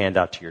reach your hand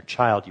out to your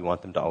child, you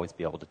want them to always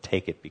be able to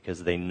take it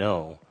because they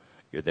know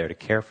you're there to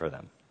care for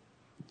them.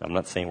 I'm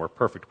not saying we're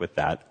perfect with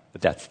that,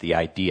 but that's the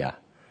idea.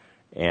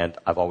 And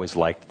I've always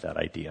liked that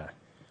idea.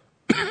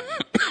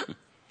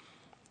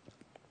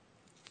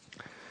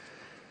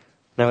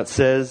 Now it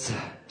says,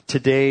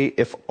 today,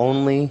 if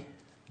only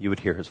you would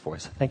hear his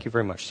voice. Thank you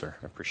very much, sir.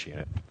 I appreciate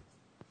it.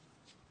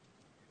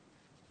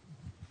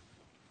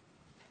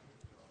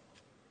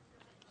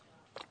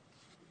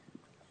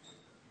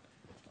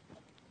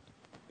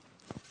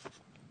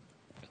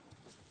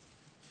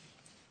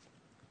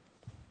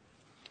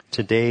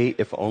 Today,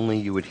 if only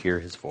you would hear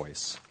his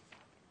voice.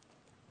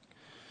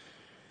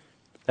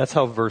 That's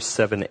how verse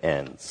 7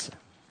 ends.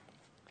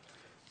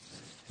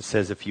 It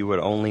says, if you would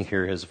only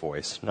hear his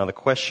voice. Now, the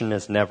question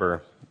is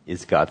never,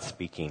 is God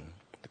speaking?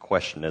 The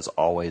question is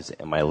always,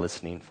 am I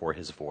listening for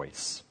his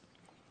voice?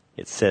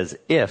 It says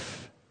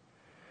if,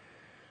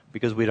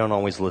 because we don't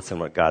always listen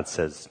what God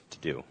says to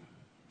do.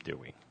 do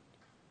we?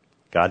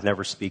 God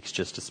never speaks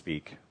just to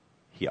speak.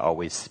 He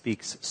always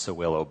speaks so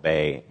we'll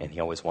obey, and he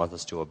always wants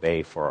us to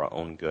obey for our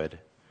own good.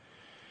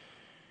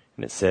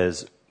 And it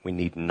says we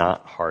need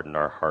not harden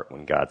our heart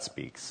when God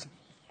speaks.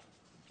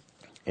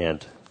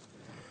 And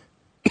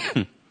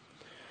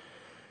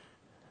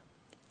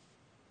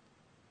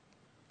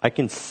I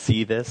can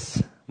see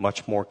this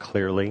much more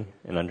clearly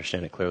and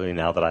understand it clearly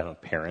now that I'm a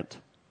parent,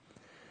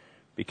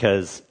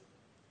 because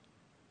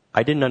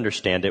I didn't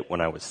understand it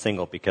when I was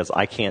single, because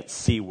I can't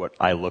see what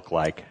I look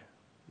like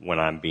when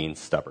I'm being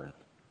stubborn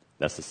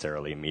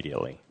necessarily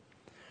immediately.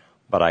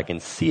 But I can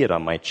see it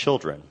on my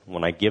children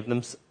when I give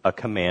them a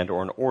command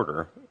or an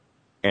order,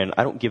 and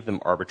I don't give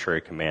them arbitrary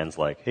commands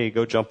like, hey,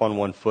 go jump on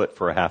one foot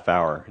for a half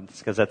hour,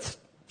 because that's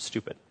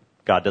stupid.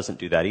 God doesn't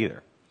do that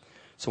either.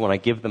 So when I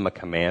give them a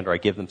command or I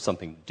give them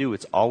something to do,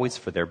 it's always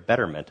for their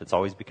betterment. It's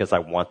always because I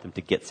want them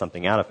to get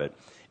something out of it.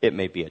 It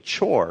may be a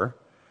chore,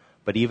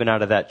 but even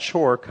out of that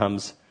chore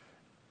comes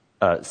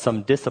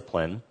some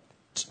discipline,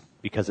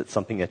 because it's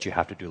something that you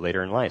have to do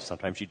later in life.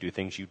 Sometimes you do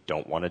things you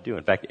don't want to do.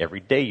 In fact, every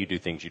day you do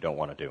things you don't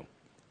want to do.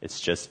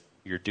 It's just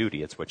your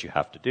duty. It's what you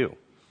have to do.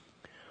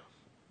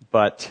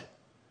 But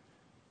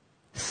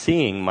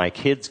seeing my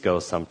kids go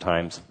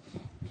sometimes,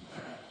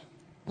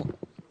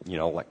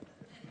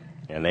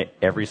 and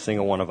every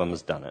single one of them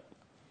has done it.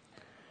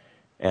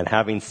 And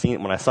having seen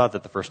it, when I saw it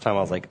the first time,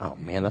 I was like, oh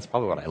man, that's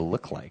probably what I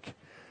look like.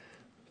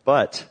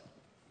 But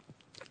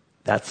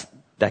that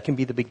can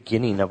be the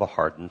beginning of a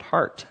hardened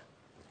heart.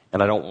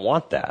 And I don't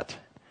want that.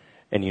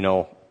 And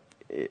I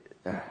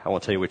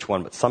won't tell you which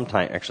one, but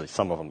sometimes, actually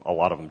some of them, a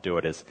lot of them do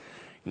it is,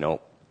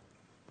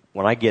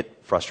 when I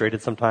get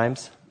frustrated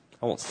sometimes,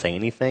 I won't say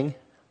anything,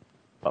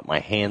 but my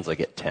hands will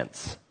get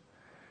tense.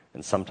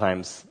 And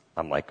sometimes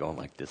I'm like going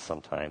like this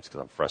sometimes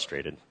because I'm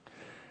frustrated.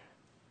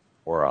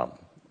 Or I'll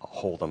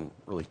hold them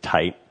really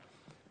tight.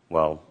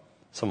 Well,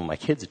 some of my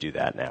kids do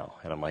that now.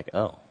 And I'm like,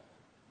 oh,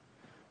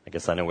 I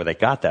guess I know where they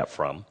got that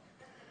from.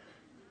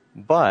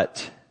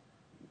 But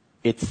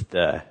it's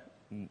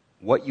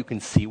what you can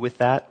see with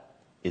that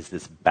is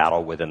this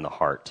battle within the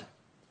heart.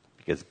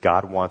 Because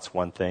God wants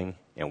one thing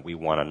and we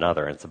want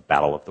another. And it's a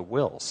battle of the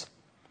wills.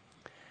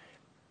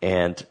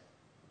 And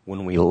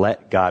when we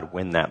let God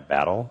win that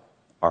battle,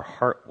 our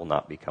heart will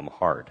not become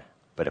hard.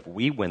 But if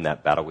we win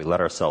that battle, we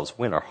let ourselves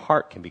win, our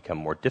heart can become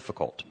more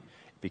difficult.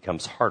 It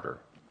becomes harder.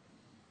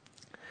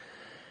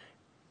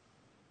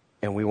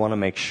 And we want to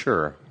make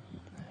sure,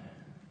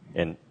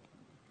 and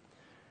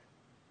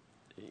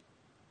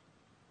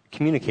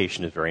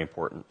communication is very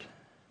important.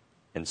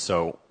 And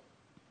so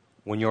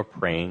when you're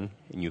praying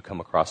and you come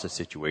across a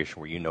situation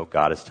where you know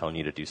God is telling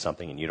you to do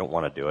something and you don't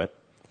want to do it,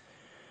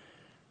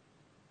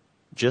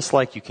 just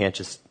like you can't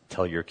just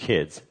tell your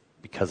kids,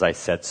 because I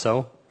said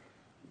so,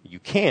 you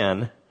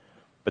can,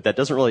 but that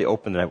doesn't really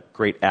open a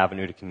great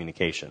avenue to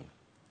communication.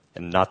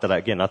 And not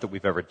that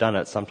we've ever done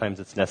it, sometimes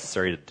it's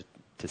necessary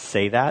to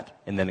say that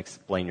and then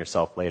explain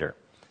yourself later.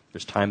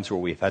 There's times where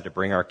we've had to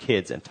bring our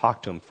kids and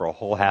talk to them for a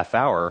whole half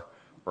hour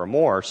or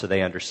more so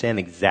they understand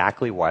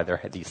exactly why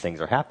these things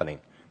are happening.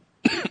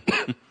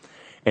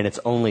 And it's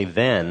only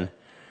then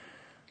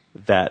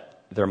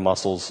that their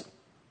muscles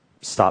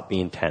stop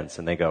being tense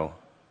and they go,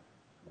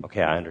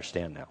 okay, I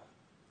understand now.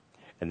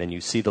 And then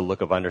you see the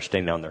look of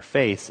understanding on their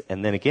face,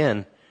 and then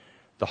again,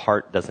 the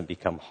heart doesn't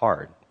become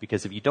hard.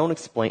 Because if you don't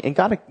explain, and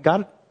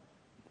God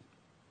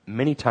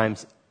many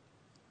times,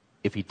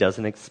 if he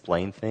doesn't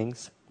explain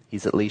things,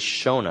 he's at least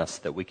shown us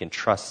that we can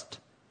trust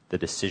the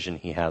decision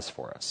he has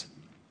for us.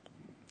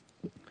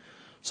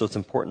 So it's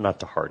important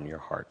not to harden your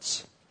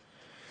hearts.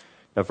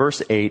 Now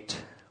verse 8,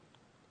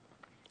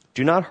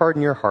 do not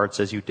harden your hearts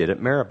as you did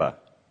at Meribah,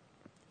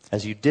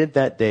 as you did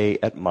that day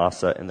at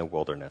Massah in the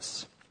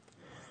wilderness.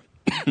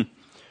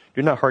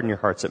 Do not harden your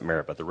hearts at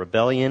Meribah. The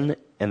rebellion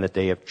and the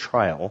day of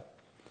trial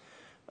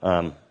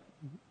that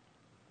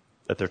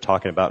they're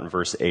talking about in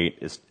verse 8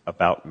 is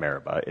about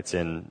Meribah. It's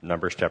in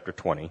Numbers chapter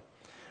 20.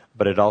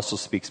 But it also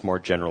speaks more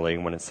generally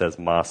when it says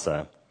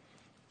Massah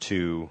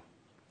to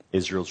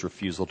Israel's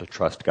refusal to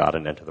trust God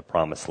and enter the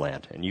promised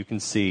land. And you can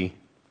see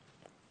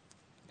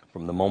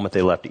from the moment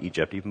they left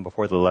Egypt, even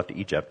before they left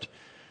Egypt,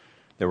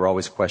 they were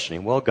always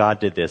questioning, well, God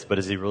did this, but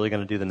is he really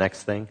going to do the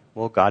next thing?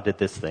 Well, God did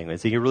this thing.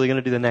 Is he really going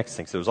to do the next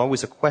thing? So there was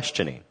always a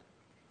questioning.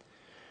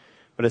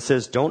 But it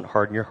says, don't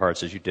harden your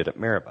hearts as you did at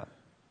Meribah.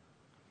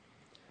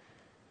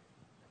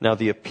 Now,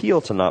 the appeal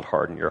to not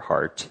harden your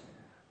heart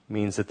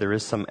means that there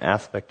is some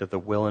aspect of the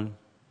will in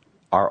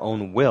our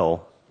own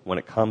will when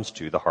it comes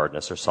to the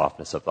hardness or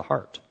softness of the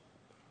heart.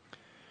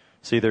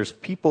 See, there's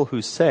people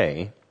who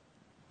say,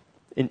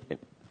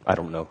 I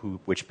don't know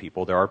which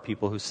people. There are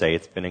people who say,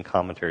 it's been in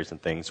commentaries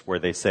and things, where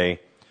they say,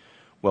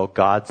 well,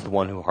 God's the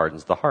one who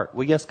hardens the heart.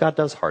 Well, yes, God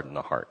does harden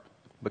the heart.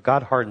 But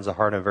God hardens the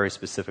heart in a very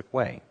specific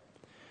way.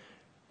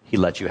 He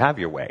lets you have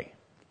your way.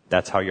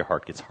 That's how your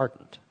heart gets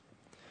hardened.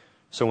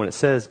 So when it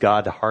says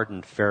God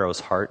hardened Pharaoh's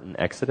heart in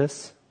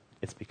Exodus,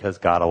 it's because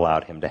God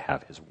allowed him to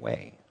have his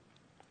way.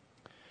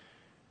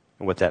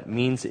 And what that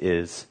means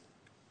is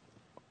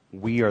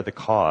we are the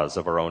cause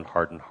of our own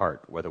hardened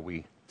heart, whether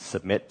we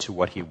submit to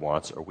what he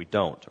wants or we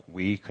don't.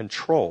 We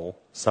control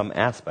some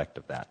aspect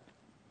of that.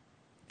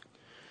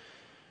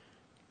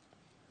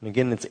 And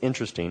again, it's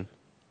interesting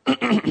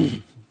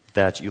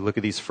that you look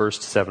at these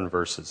first 7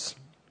 verses,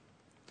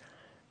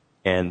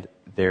 and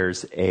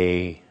there's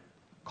a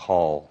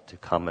call to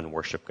come and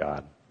worship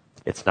God.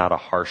 It's not a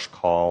harsh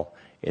call.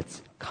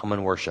 It's come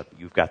and worship.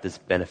 You've got this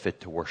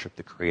benefit to worship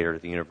the creator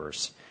of the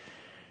universe.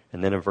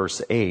 And then in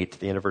verse 8,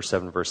 the end of verse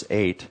 7, verse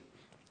 8,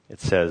 it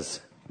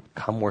says,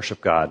 come worship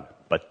God,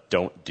 but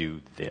don't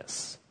do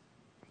this.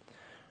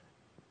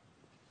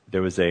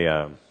 There was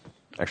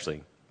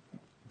actually,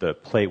 the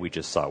play we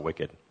just saw,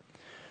 Wicked.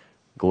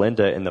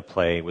 Glinda in the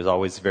play was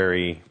always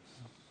very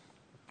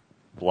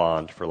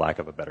blonde, for lack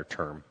of a better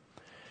term.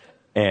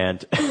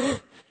 And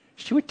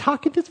she would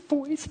talk in this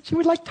voice. She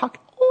would like talk,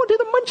 oh, to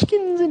the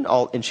munchkins and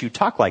all. And she would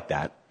talk like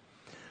that.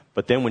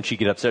 But then when she'd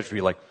get upset, she'd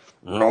be like,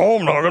 no,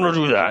 I'm not going to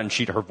do that. And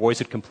her voice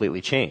would completely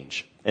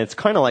change. And it's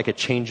kind of like a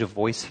change of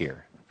voice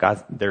here.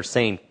 God, they're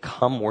saying,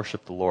 come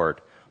worship the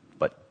Lord,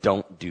 but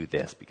don't do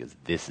this because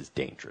this is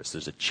dangerous.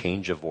 There's a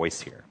change of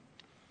voice here.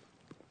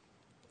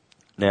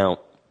 Now,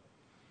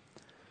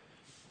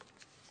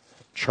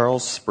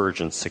 Charles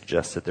Spurgeon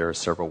suggests that there are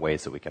several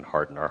ways that we can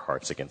harden our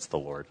hearts against the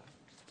Lord.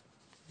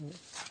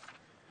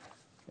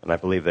 And I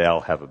believe they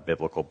all have a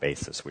biblical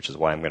basis, which is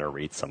why I'm going to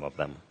read some of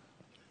them.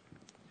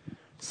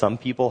 Some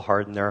people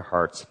harden their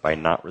hearts by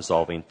not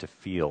resolving to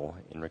feel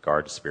in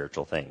regard to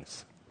spiritual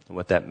things. And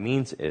what that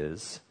means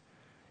is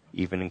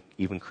even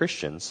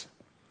Christians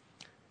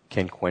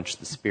can quench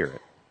the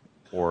Spirit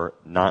or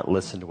not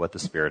listen to what the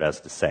Spirit has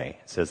to say.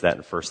 It says that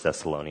in 1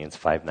 Thessalonians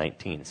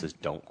 5:19. It says,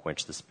 don't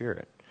quench the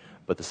Spirit.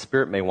 But the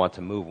Spirit may want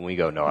to move, and we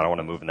go, no, I don't want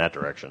to move in that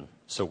direction.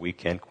 So we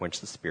can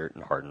quench the Spirit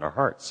and harden our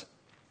hearts.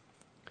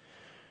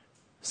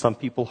 Some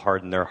people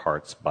harden their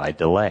hearts by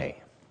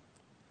delay,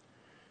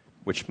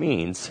 which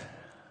means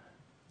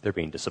they're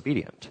being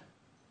disobedient.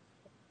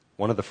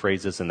 One of the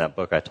phrases in that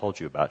book I told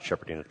you about,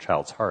 Shepherding a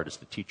Child's Heart, is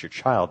to teach your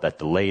child that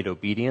delayed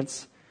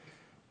obedience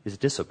is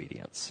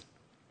disobedience.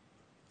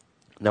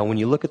 Now, when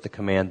you look at the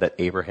command that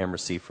Abraham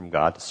received from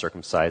God to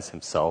circumcise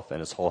himself and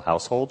his whole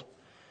household,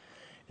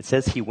 it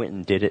says he went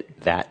and did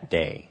it that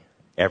day,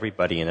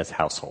 everybody in his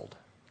household.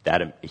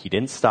 He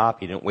didn't stop,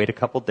 he didn't wait a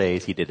couple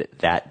days, he did it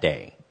that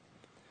day.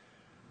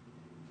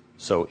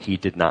 So he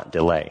did not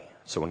delay.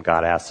 So when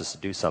God asks us to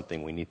do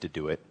something, we need to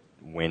do it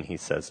when he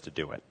says to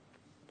do it.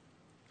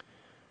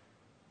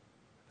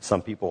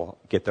 Some people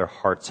get their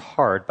hearts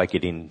hard by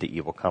getting into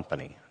evil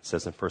company. It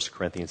says in 1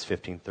 Corinthians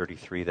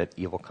 15:33 that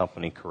evil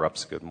company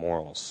corrupts good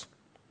morals.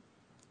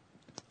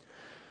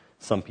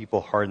 Some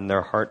people harden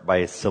their heart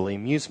by silly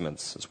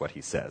amusements, is what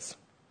he says,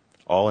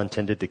 all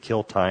intended to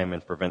kill time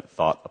and prevent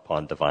thought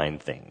upon divine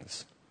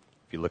things.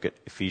 If you look at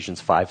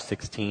Ephesians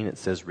 5:16, it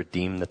says,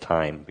 redeem the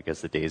time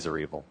because the days are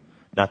evil.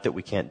 Not that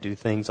we can't do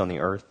things on the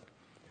earth,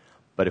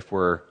 but if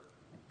we're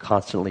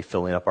constantly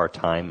filling up our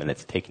time and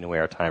it's taking away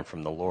our time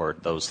from the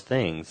Lord, those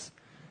things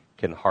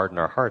can harden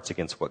our hearts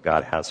against what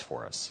God has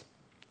for us.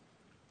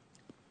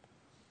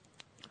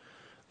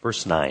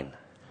 Verse 9.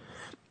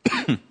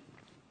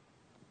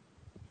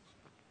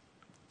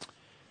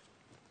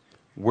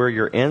 Where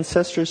your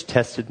ancestors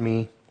tested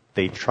me,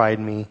 they tried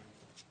me,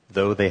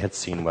 though they had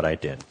seen what I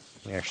did.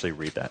 Let me actually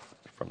read that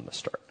from the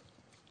start.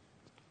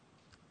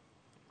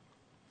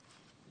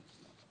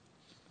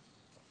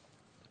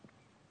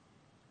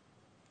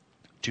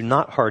 Do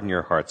not harden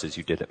your hearts as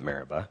you did at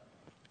Meribah,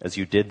 as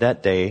you did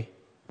that day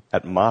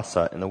at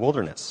Massah in the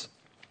wilderness,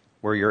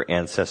 where your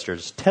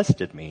ancestors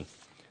tested me.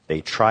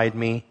 They tried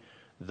me,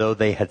 though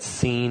they had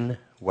seen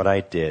what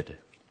I did.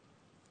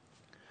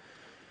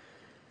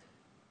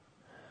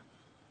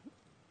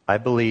 I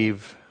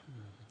believe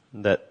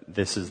that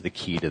this is the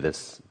key to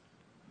this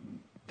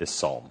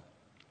psalm.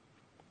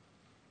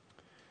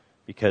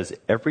 Because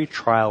every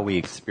trial we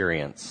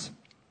experience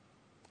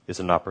is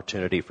an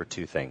opportunity for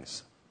two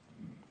things.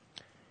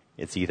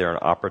 It's either an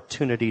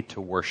opportunity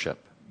to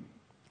worship,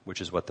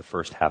 which is what the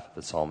first half of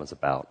the psalm is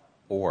about,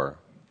 or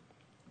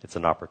it's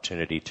an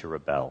opportunity to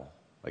rebel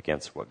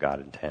against what God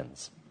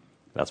intends.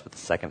 That's what the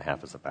second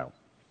half is about.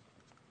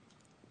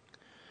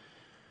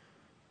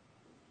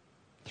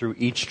 Through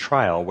each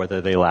trial, whether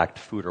they lacked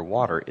food or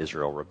water,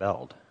 Israel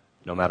rebelled.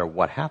 No matter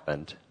what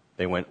happened,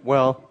 they went,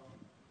 well,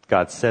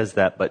 God says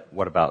that, but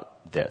what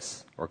about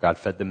this? Or God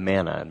fed them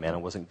manna, and manna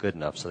wasn't good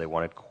enough, so they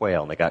wanted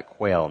quail, and they got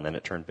quail, and then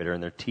it turned bitter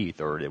in their teeth,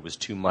 or it was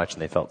too much,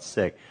 and they felt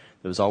sick.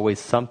 There was always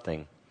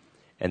something.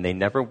 And they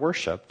never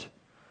worshipped.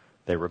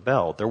 They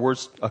rebelled. There were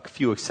a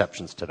few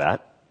exceptions to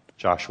that,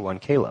 Joshua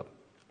and Caleb.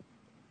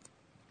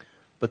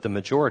 But the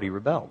majority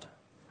rebelled.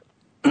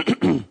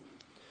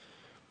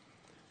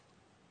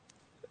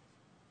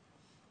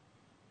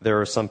 There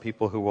are some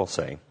people who will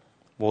say,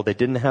 well, they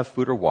didn't have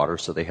food or water,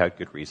 so they had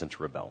good reason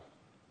to rebel.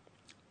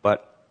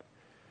 But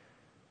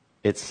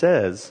it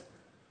says,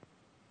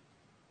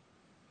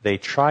 they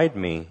tried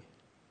me,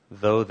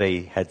 though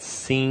they had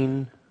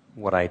seen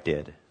what I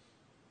did.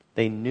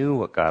 They knew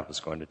what God was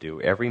going to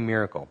do. Every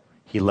miracle.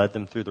 He led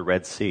them through the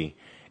Red Sea.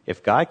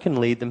 If God can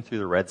lead them through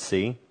the Red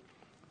Sea,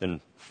 then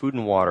food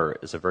and water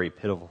is a very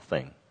pitiful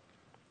thing,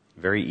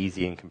 very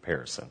easy in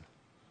comparison.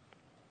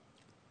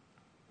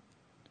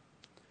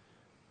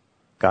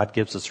 God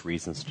gives us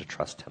reasons to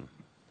trust him.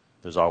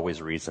 There's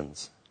always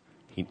reasons.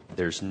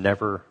 There's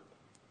never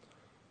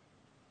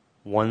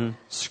one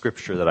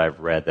scripture that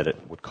I've read that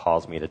it would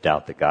cause me to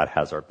doubt that God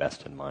has our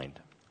best in mind.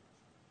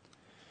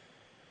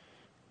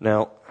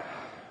 Now,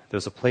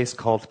 there's a place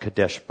called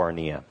Kadesh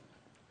Barnea.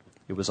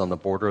 It was on the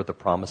border of the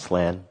Promised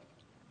Land,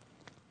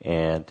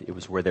 and it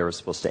was where they were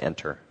supposed to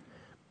enter.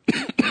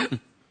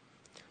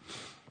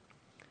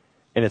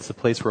 And it's the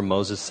place where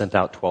Moses sent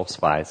out 12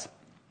 spies,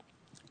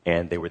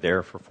 and they were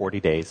there for 40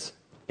 days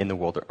in the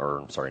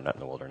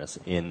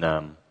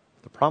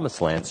the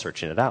Promised Land,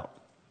 searching it out.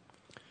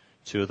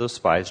 2 of those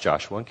spies,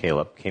 Joshua and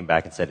Caleb, came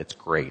back and said, it's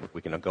great.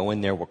 We're going to go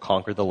in there. We'll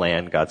conquer the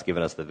land. God's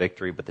given us the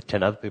victory. But the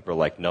 10 other people are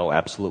like, no,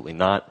 absolutely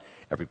not.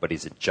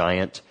 Everybody's a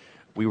giant.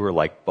 We were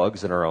like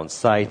bugs in our own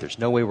sight. There's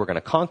no way we're going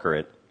to conquer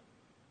it.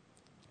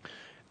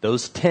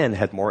 Those 10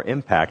 had more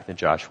impact than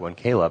Joshua and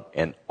Caleb,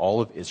 and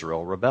all of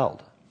Israel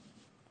rebelled.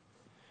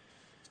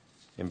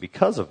 And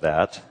because of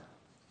that,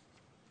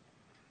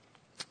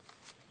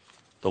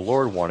 the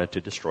Lord wanted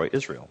to destroy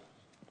Israel.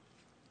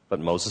 But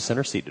Moses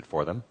interceded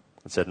for them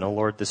and said, no,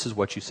 Lord, this is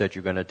what you said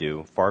you're going to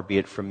do. Far be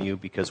it from you,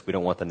 because we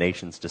don't want the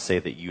nations to say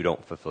that you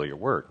don't fulfill your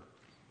word.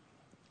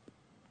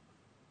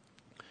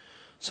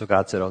 So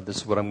God said, this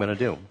is what I'm going to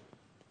do.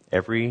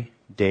 Every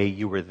day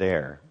you were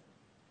there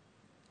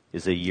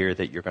is a year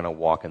that you're going to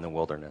walk in the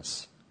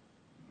wilderness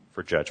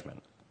for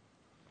judgment.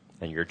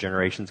 And your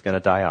generation's going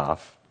to die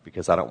off,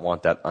 because I don't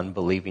want that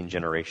unbelieving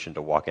generation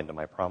to walk into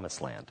my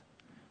promised land.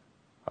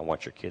 I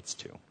want your kids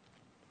to.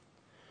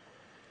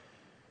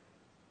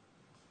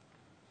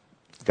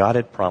 God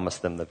had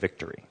promised them the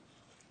victory.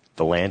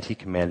 The land he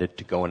commanded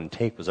to go in and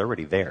take was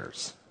already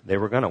theirs. They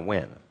were going to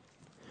win.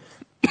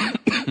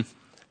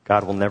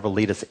 God will never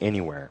lead us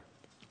anywhere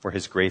where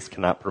his grace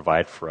cannot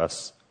provide for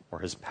us or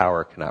his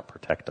power cannot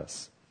protect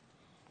us.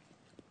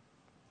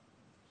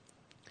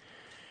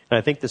 And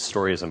I think this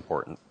story is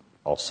important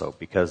also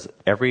because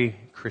every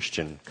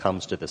Christian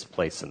comes to this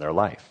place in their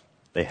life.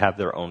 They have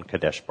their own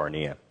Kadesh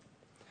Barnea.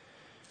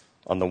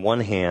 On the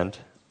one hand,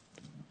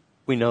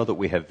 we know that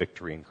we have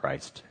victory in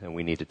Christ and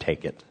we need to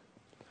take it.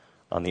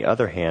 On the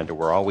other hand,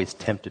 we're always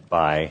tempted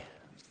by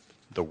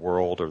the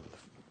world or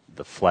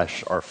the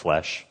flesh, our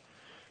flesh,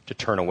 to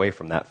turn away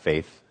from that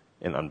faith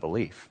in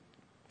unbelief.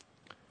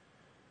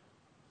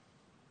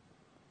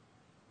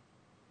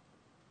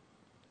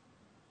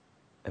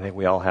 I think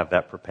we all have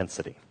that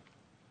propensity.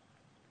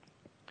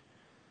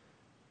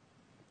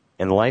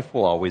 And life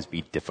will always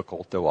be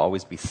difficult. There will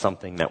always be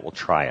something that will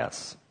try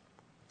us.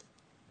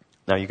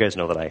 Now, you guys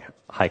know that I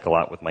hike a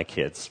lot with my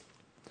kids.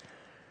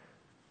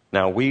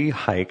 Now, we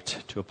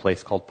hiked to a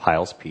place called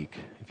Piles Peak.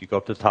 If you go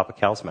up to the top of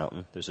Cowles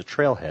Mountain, there's a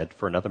trailhead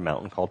for another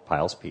mountain called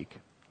Piles Peak.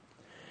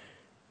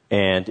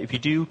 And if you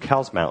do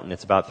Cowles Mountain,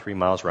 it's about 3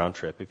 miles round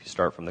trip if you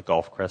start from the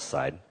Gulf Crest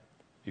side.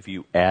 If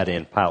you add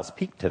in Piles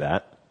Peak to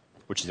that,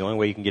 which is the only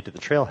way you can get to the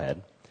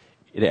trailhead,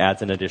 it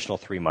adds an additional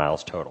 3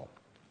 miles total.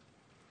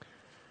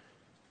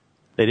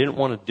 They didn't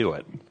want to do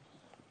it,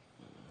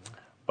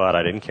 but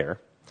I didn't care.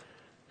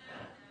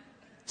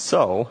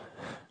 So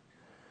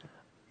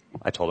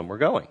I told them we're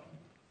going.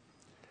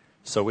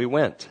 So we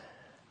went,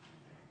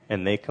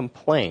 and they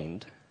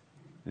complained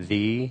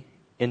the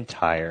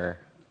entire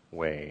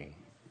way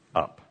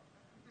up.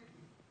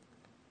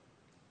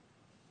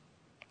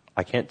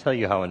 I can't tell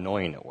you how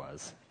annoying it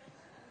was.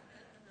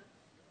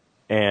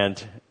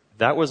 And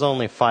that was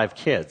only 5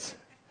 kids.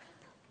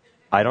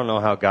 I don't know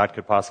how God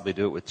could possibly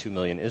do it with 2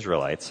 million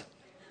Israelites.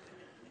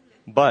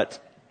 But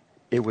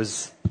it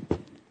was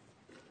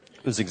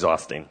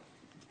exhausting.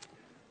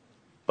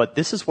 But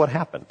this is what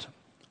happened.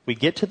 We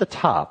get to the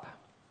top,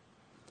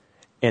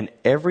 and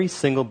every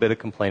single bit of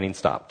complaining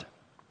stopped.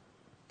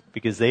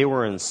 Because they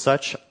were in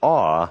such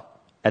awe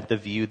at the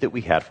view that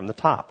we had from the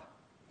top.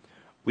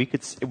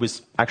 It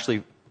was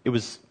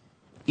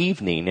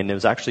evening, and it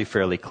was actually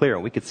fairly clear,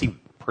 and we could see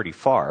pretty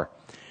far.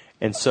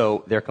 And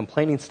so their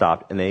complaining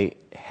stopped, and they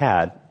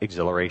had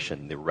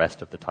exhilaration the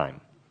rest of the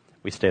time.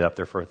 We stayed up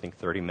there for, I think,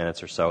 30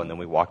 minutes or so, and then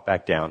we walked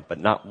back down. But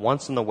not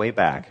once on the way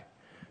back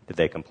did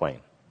they complain.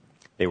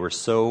 They were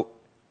so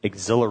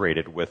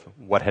exhilarated with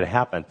what had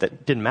happened that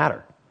it didn't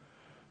matter.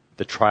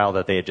 The trial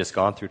that they had just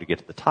gone through to get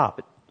to the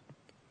top,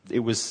 it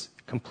was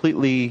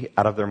completely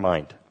out of their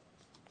mind.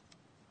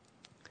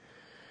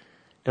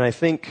 And I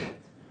think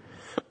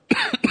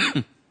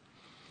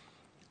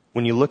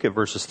when you look at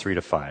verses 3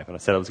 to 5, and I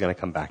said I was going to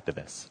come back to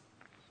this,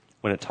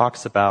 when it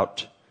talks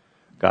about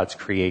God's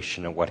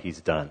creation and what he's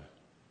done,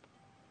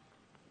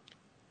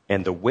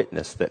 and the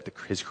witness that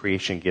his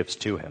creation gives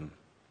to him,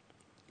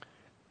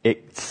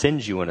 it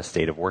sends you in a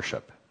state of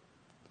worship.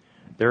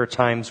 There are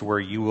times where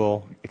you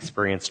will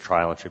experience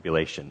trial and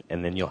tribulation,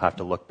 and then you'll have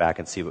to look back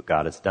and see what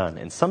God has done.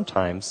 And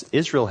sometimes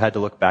Israel had to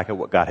look back at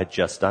what God had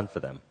just done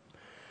for them.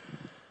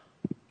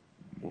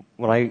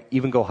 When I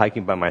even go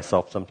hiking by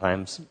myself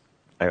sometimes,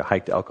 I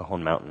hiked El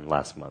Cajon Mountain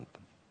last month,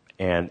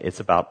 and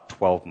it's about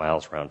 12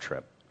 miles round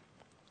trip.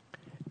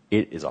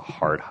 It is a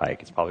hard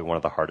hike. It's probably one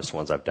of the hardest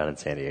ones I've done in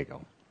San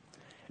Diego.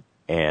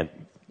 And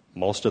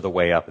most of the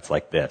way up, it's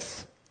like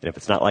this. And if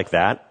it's not like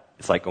that,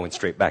 it's like going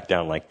straight back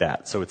down like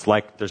that. So it's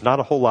like there's not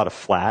a whole lot of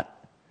flat.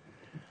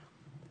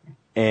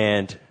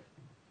 And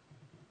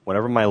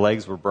whenever my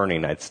legs were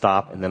burning, I'd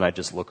stop and then I'd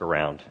just look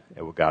around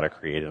at what God had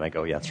created. And I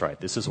go, yeah, that's right.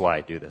 This is why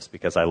I do this,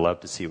 because I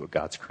love to see what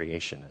God's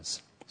creation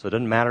is. So it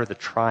doesn't matter the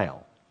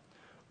trial.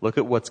 Look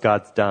at what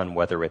God's done,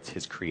 whether it's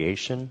his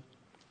creation,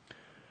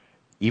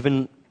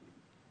 even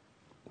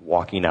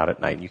walking out at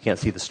night. You can't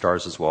see the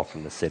stars as well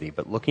from the city,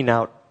 but looking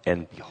out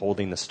and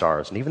beholding the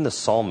stars. And even the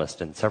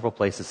psalmist in several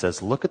places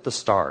says, look at the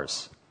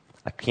stars.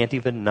 I can't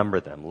even number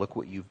them. Look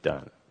what you've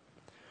done.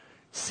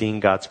 Seeing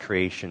God's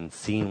creation,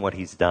 seeing what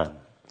he's done,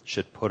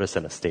 should put us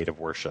in a state of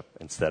worship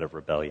instead of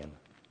rebellion.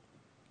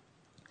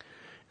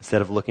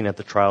 Instead of looking at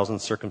the trials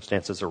and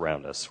circumstances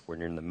around us, when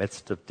you're in the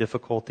midst of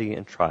difficulty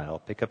and trial,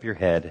 pick up your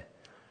head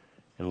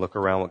and look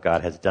around what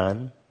God has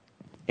done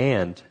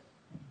and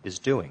is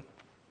doing.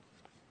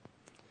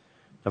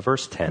 Now,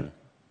 verse 10.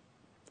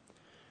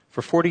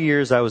 For 40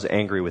 years I was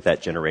angry with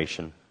that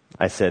generation.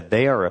 I said,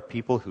 they are a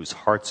people whose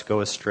hearts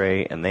go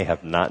astray, and they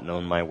have not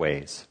known my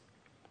ways.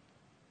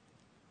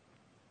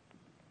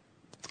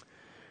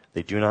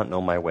 They do not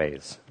know my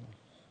ways.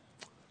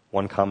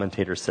 One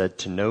commentator said,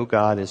 to know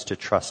God is to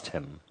trust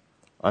him.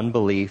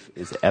 Unbelief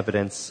is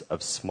evidence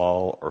of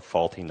small or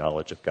faulty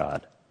knowledge of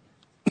God.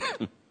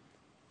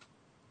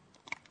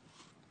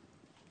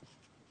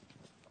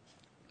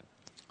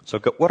 So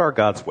what are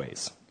God's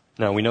ways?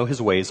 Now, we know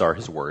his ways are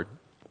his word.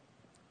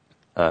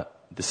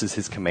 This is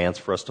his commands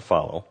for us to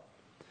follow.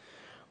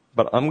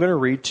 But I'm going to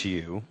read to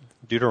you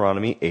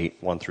Deuteronomy 8,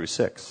 1 through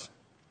 6.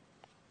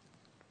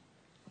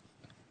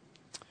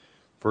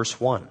 Verse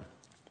 1.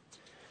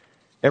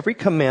 Every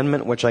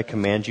commandment which I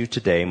command you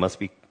today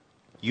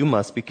you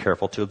must be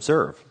careful to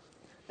observe,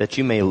 that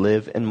you may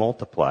live and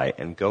multiply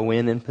and go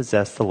in and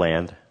possess the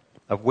land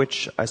of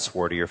which I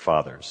swore to your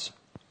fathers.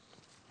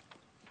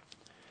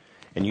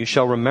 And you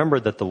shall remember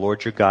that the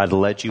Lord your God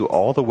led you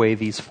all the way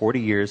these 40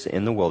 years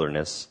in the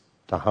wilderness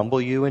to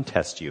humble you and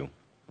test you,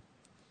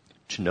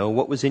 to know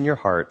what was in your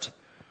heart,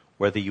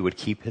 whether you would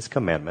keep his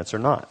commandments or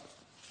not.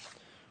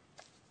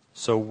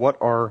 So what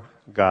are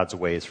God's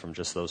ways from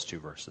just those two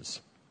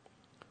verses?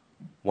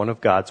 One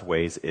of God's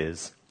ways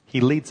is he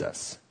leads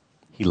us.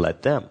 He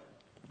led them.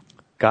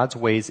 God's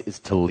ways is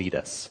to lead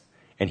us,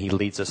 and he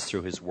leads us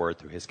through his word,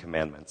 through his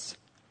commandments.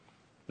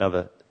 Now,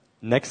 the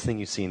next thing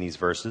you see in these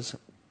verses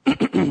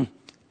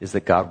is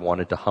that God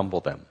wanted to humble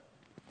them.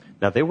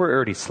 Now, they were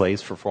already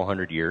slaves for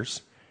 400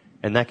 years,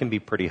 and that can be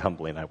pretty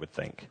humbling, I would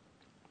think.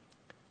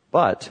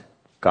 But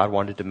God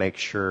wanted to make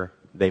sure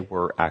they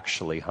were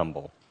actually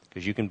humble,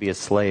 because you can be a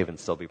slave and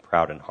still be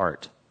proud in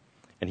heart.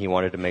 And he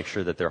wanted to make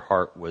sure that their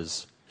heart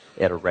was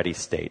at a ready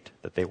state,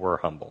 that they were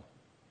humble.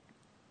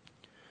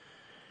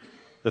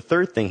 The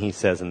third thing he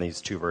says in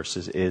these two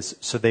verses is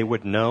so they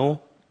would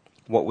know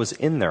what was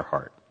in their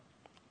heart,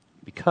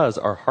 because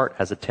our heart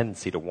has a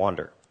tendency to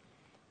wander.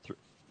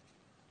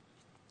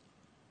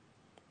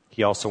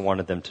 He also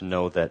wanted them to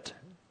know that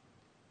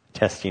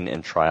testing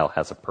and trial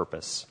has a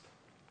purpose.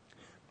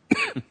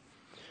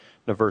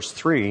 Now, verse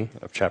 3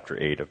 of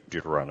chapter 8 of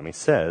Deuteronomy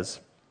says,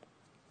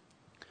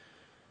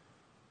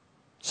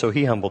 so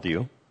he humbled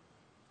you,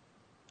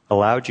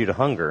 allowed you to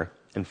hunger,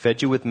 and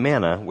fed you with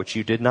manna, which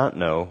you did not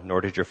know, nor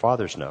did your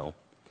fathers know,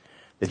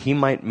 that he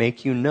might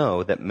make you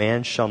know that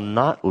man shall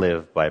not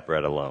live by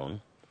bread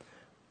alone,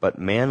 but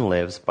man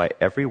lives by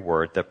every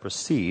word that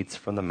proceeds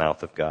from the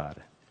mouth of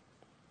God.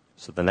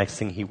 So the next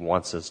thing he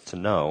wants us to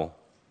know,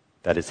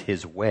 that is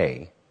his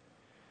way,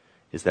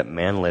 is that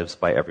man lives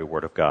by every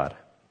word of God.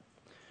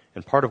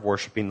 And part of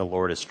worshiping the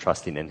Lord is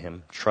trusting in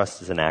him.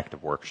 Trust is an act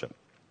of worship.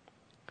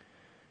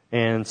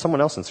 And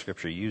someone else in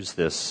Scripture used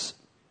this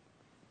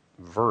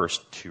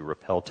verse to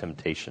repel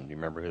temptation. Do you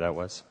remember who that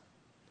was?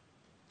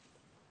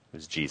 It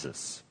was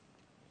Jesus.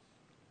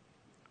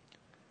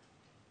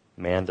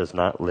 Man does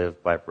not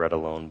live by bread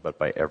alone, but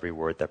by every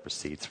word that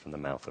proceeds from the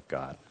mouth of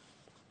God.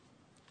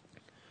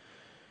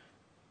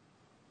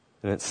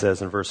 And it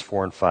says in verse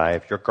 4 and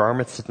 5, your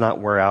garments did not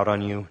wear out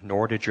on you,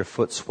 nor did your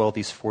foot swell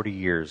these 40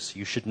 years.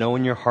 You should know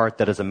in your heart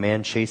that as a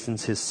man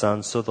chastens his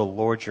son, so the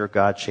Lord your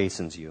God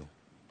chastens you.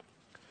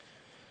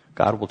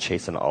 God will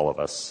chasten all of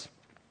us.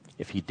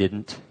 If he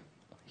didn't,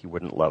 he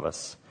wouldn't love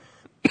us.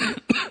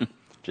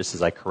 Just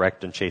as I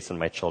correct and chasten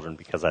my children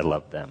because I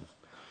love them.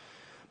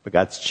 But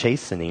God's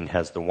chastening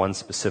has the one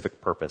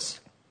specific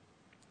purpose,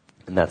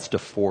 and that's to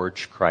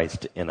forge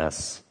Christ in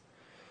us.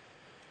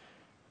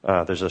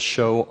 There's a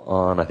show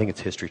on, I think it's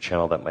History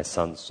Channel, that my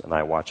sons and I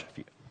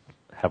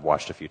have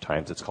watched a few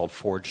times. It's called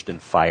Forged in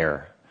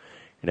Fire.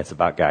 And it's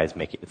about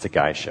it's a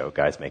guy show,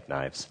 guys make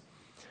knives.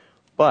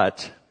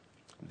 But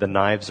the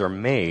knives are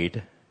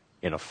made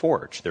in a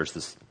forge. There's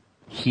this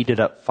heated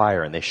up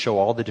fire, and they show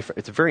all the different,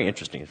 it's very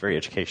interesting, it's very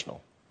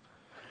educational,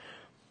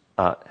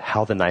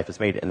 how the knife is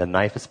made. And the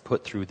knife is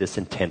put through this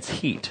intense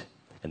heat,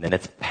 and then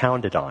it's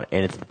pounded on,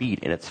 and it's beat,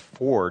 and it's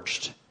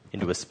forged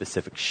into a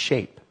specific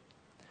shape.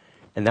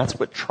 And that's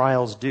what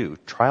trials do.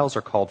 Trials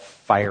are called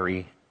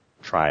fiery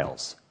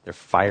trials. They're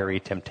fiery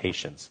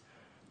temptations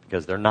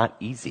because they're not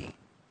easy.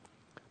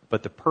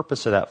 But the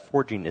purpose of that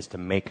forging is to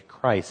make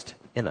Christ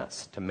in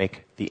us, to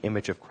make the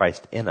image of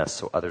Christ in us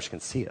so others can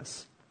see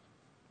us.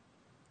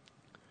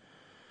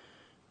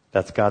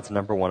 That's God's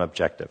number one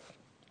objective.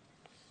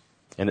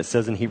 And it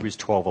says in Hebrews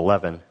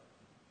 12:11,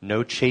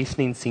 no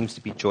chastening seems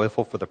to be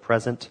joyful for the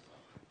present,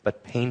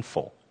 but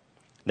painful.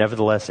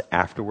 Nevertheless,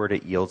 afterward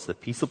it yields the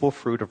peaceable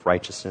fruit of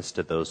righteousness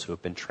to those who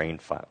have been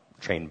trained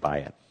by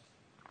it.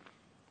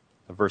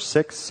 Verse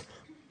 6,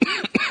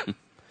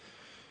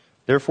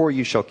 therefore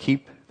you shall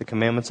keep the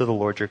commandments of the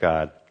Lord your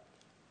God,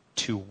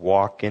 to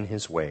walk in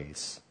his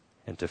ways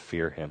and to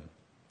fear him.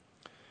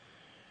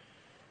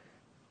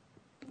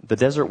 The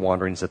desert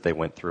wanderings that they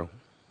went through,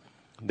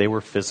 they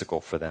were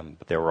physical for them,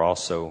 but they were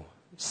also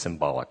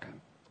symbolic,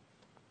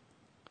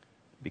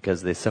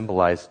 because they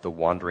symbolized the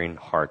wandering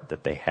heart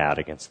that they had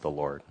against the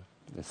Lord.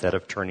 Instead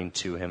of turning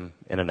to him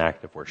in an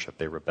act of worship,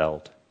 they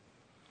rebelled.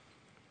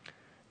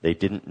 They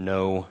didn't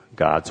know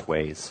God's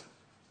ways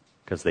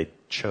because they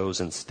chose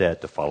instead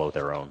to follow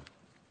their own.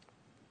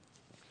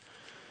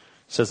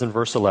 It says in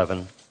verse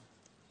 11,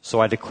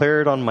 so I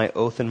declared on my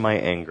oath in my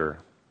anger,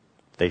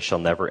 they shall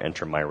never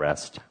enter my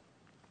rest.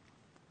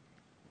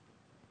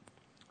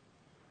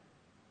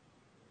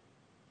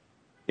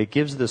 It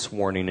gives this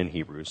warning in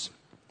Hebrews,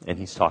 and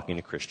he's talking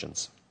to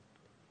Christians.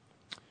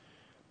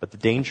 But the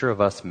danger of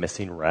us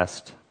missing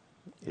rest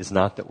is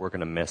not that we're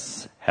going to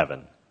miss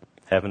heaven.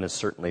 Heaven is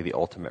certainly the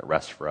ultimate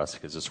rest for us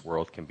because this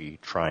world can be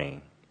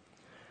trying.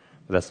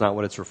 But that's not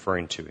what it's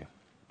referring to.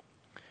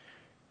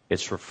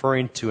 It's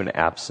referring to an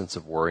absence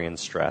of worry and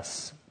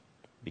stress,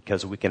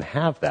 because we can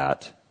have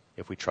that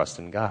if we trust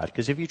in God.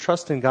 Because if you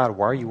trust in God,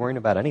 why are you worrying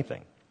about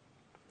anything?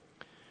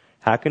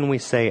 How can we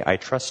say, I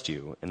trust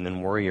you, and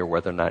then worry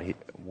whether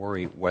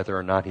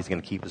or not he's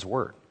going to keep his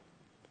word?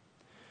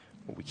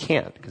 Well, we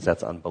can't, because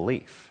that's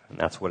unbelief. And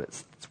that's what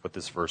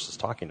this verse is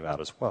talking about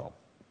as well.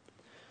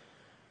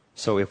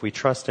 So if we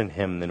trust in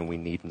him, then we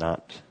need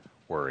not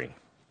worry.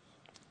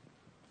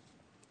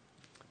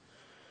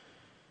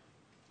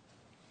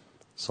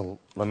 So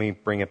let me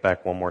bring it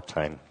back one more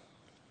time.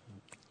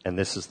 And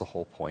this is the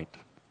whole point.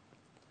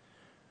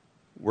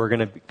 We're going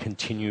to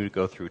continue to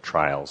go through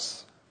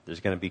trials. There's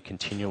going to be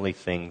continually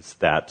things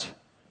that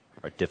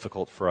are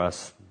difficult for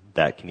us,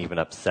 that can even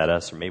upset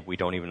us, or maybe we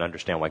don't even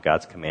understand why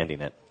God's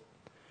commanding it.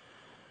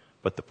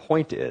 But the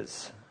point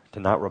is to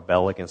not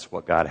rebel against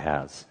what God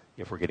has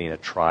if we're getting a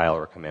trial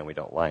or a command we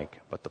don't like.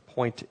 But the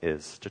point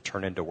is to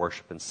turn into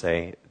worship and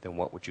say, then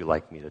what would you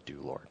like me to do,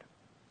 Lord?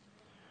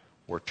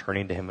 We're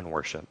turning to him in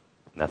worship,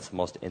 and that's the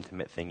most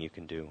intimate thing you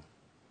can do.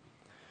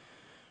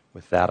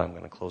 With that, I'm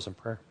going to close in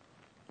prayer.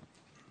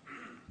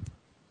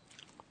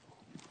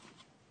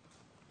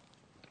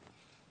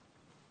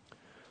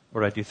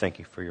 Lord, I do thank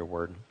you for your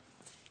word.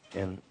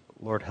 And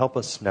Lord, help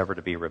us never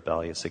to be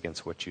rebellious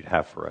against what you'd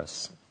have for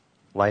us.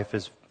 Life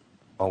is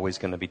always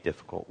going to be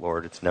difficult,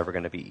 Lord. It's never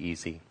going to be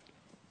easy.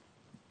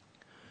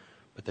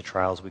 But the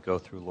trials we go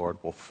through,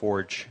 Lord, will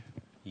forge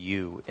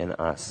you in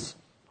us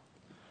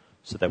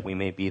so that we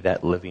may be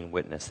that living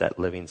witness, that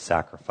living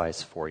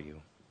sacrifice for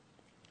you.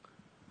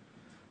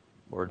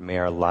 Lord, may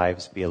our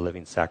lives be a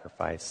living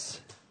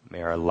sacrifice.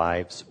 May our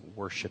lives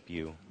worship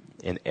you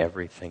in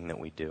everything that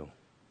we do.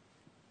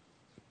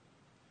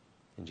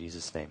 In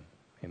Jesus' name,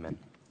 amen.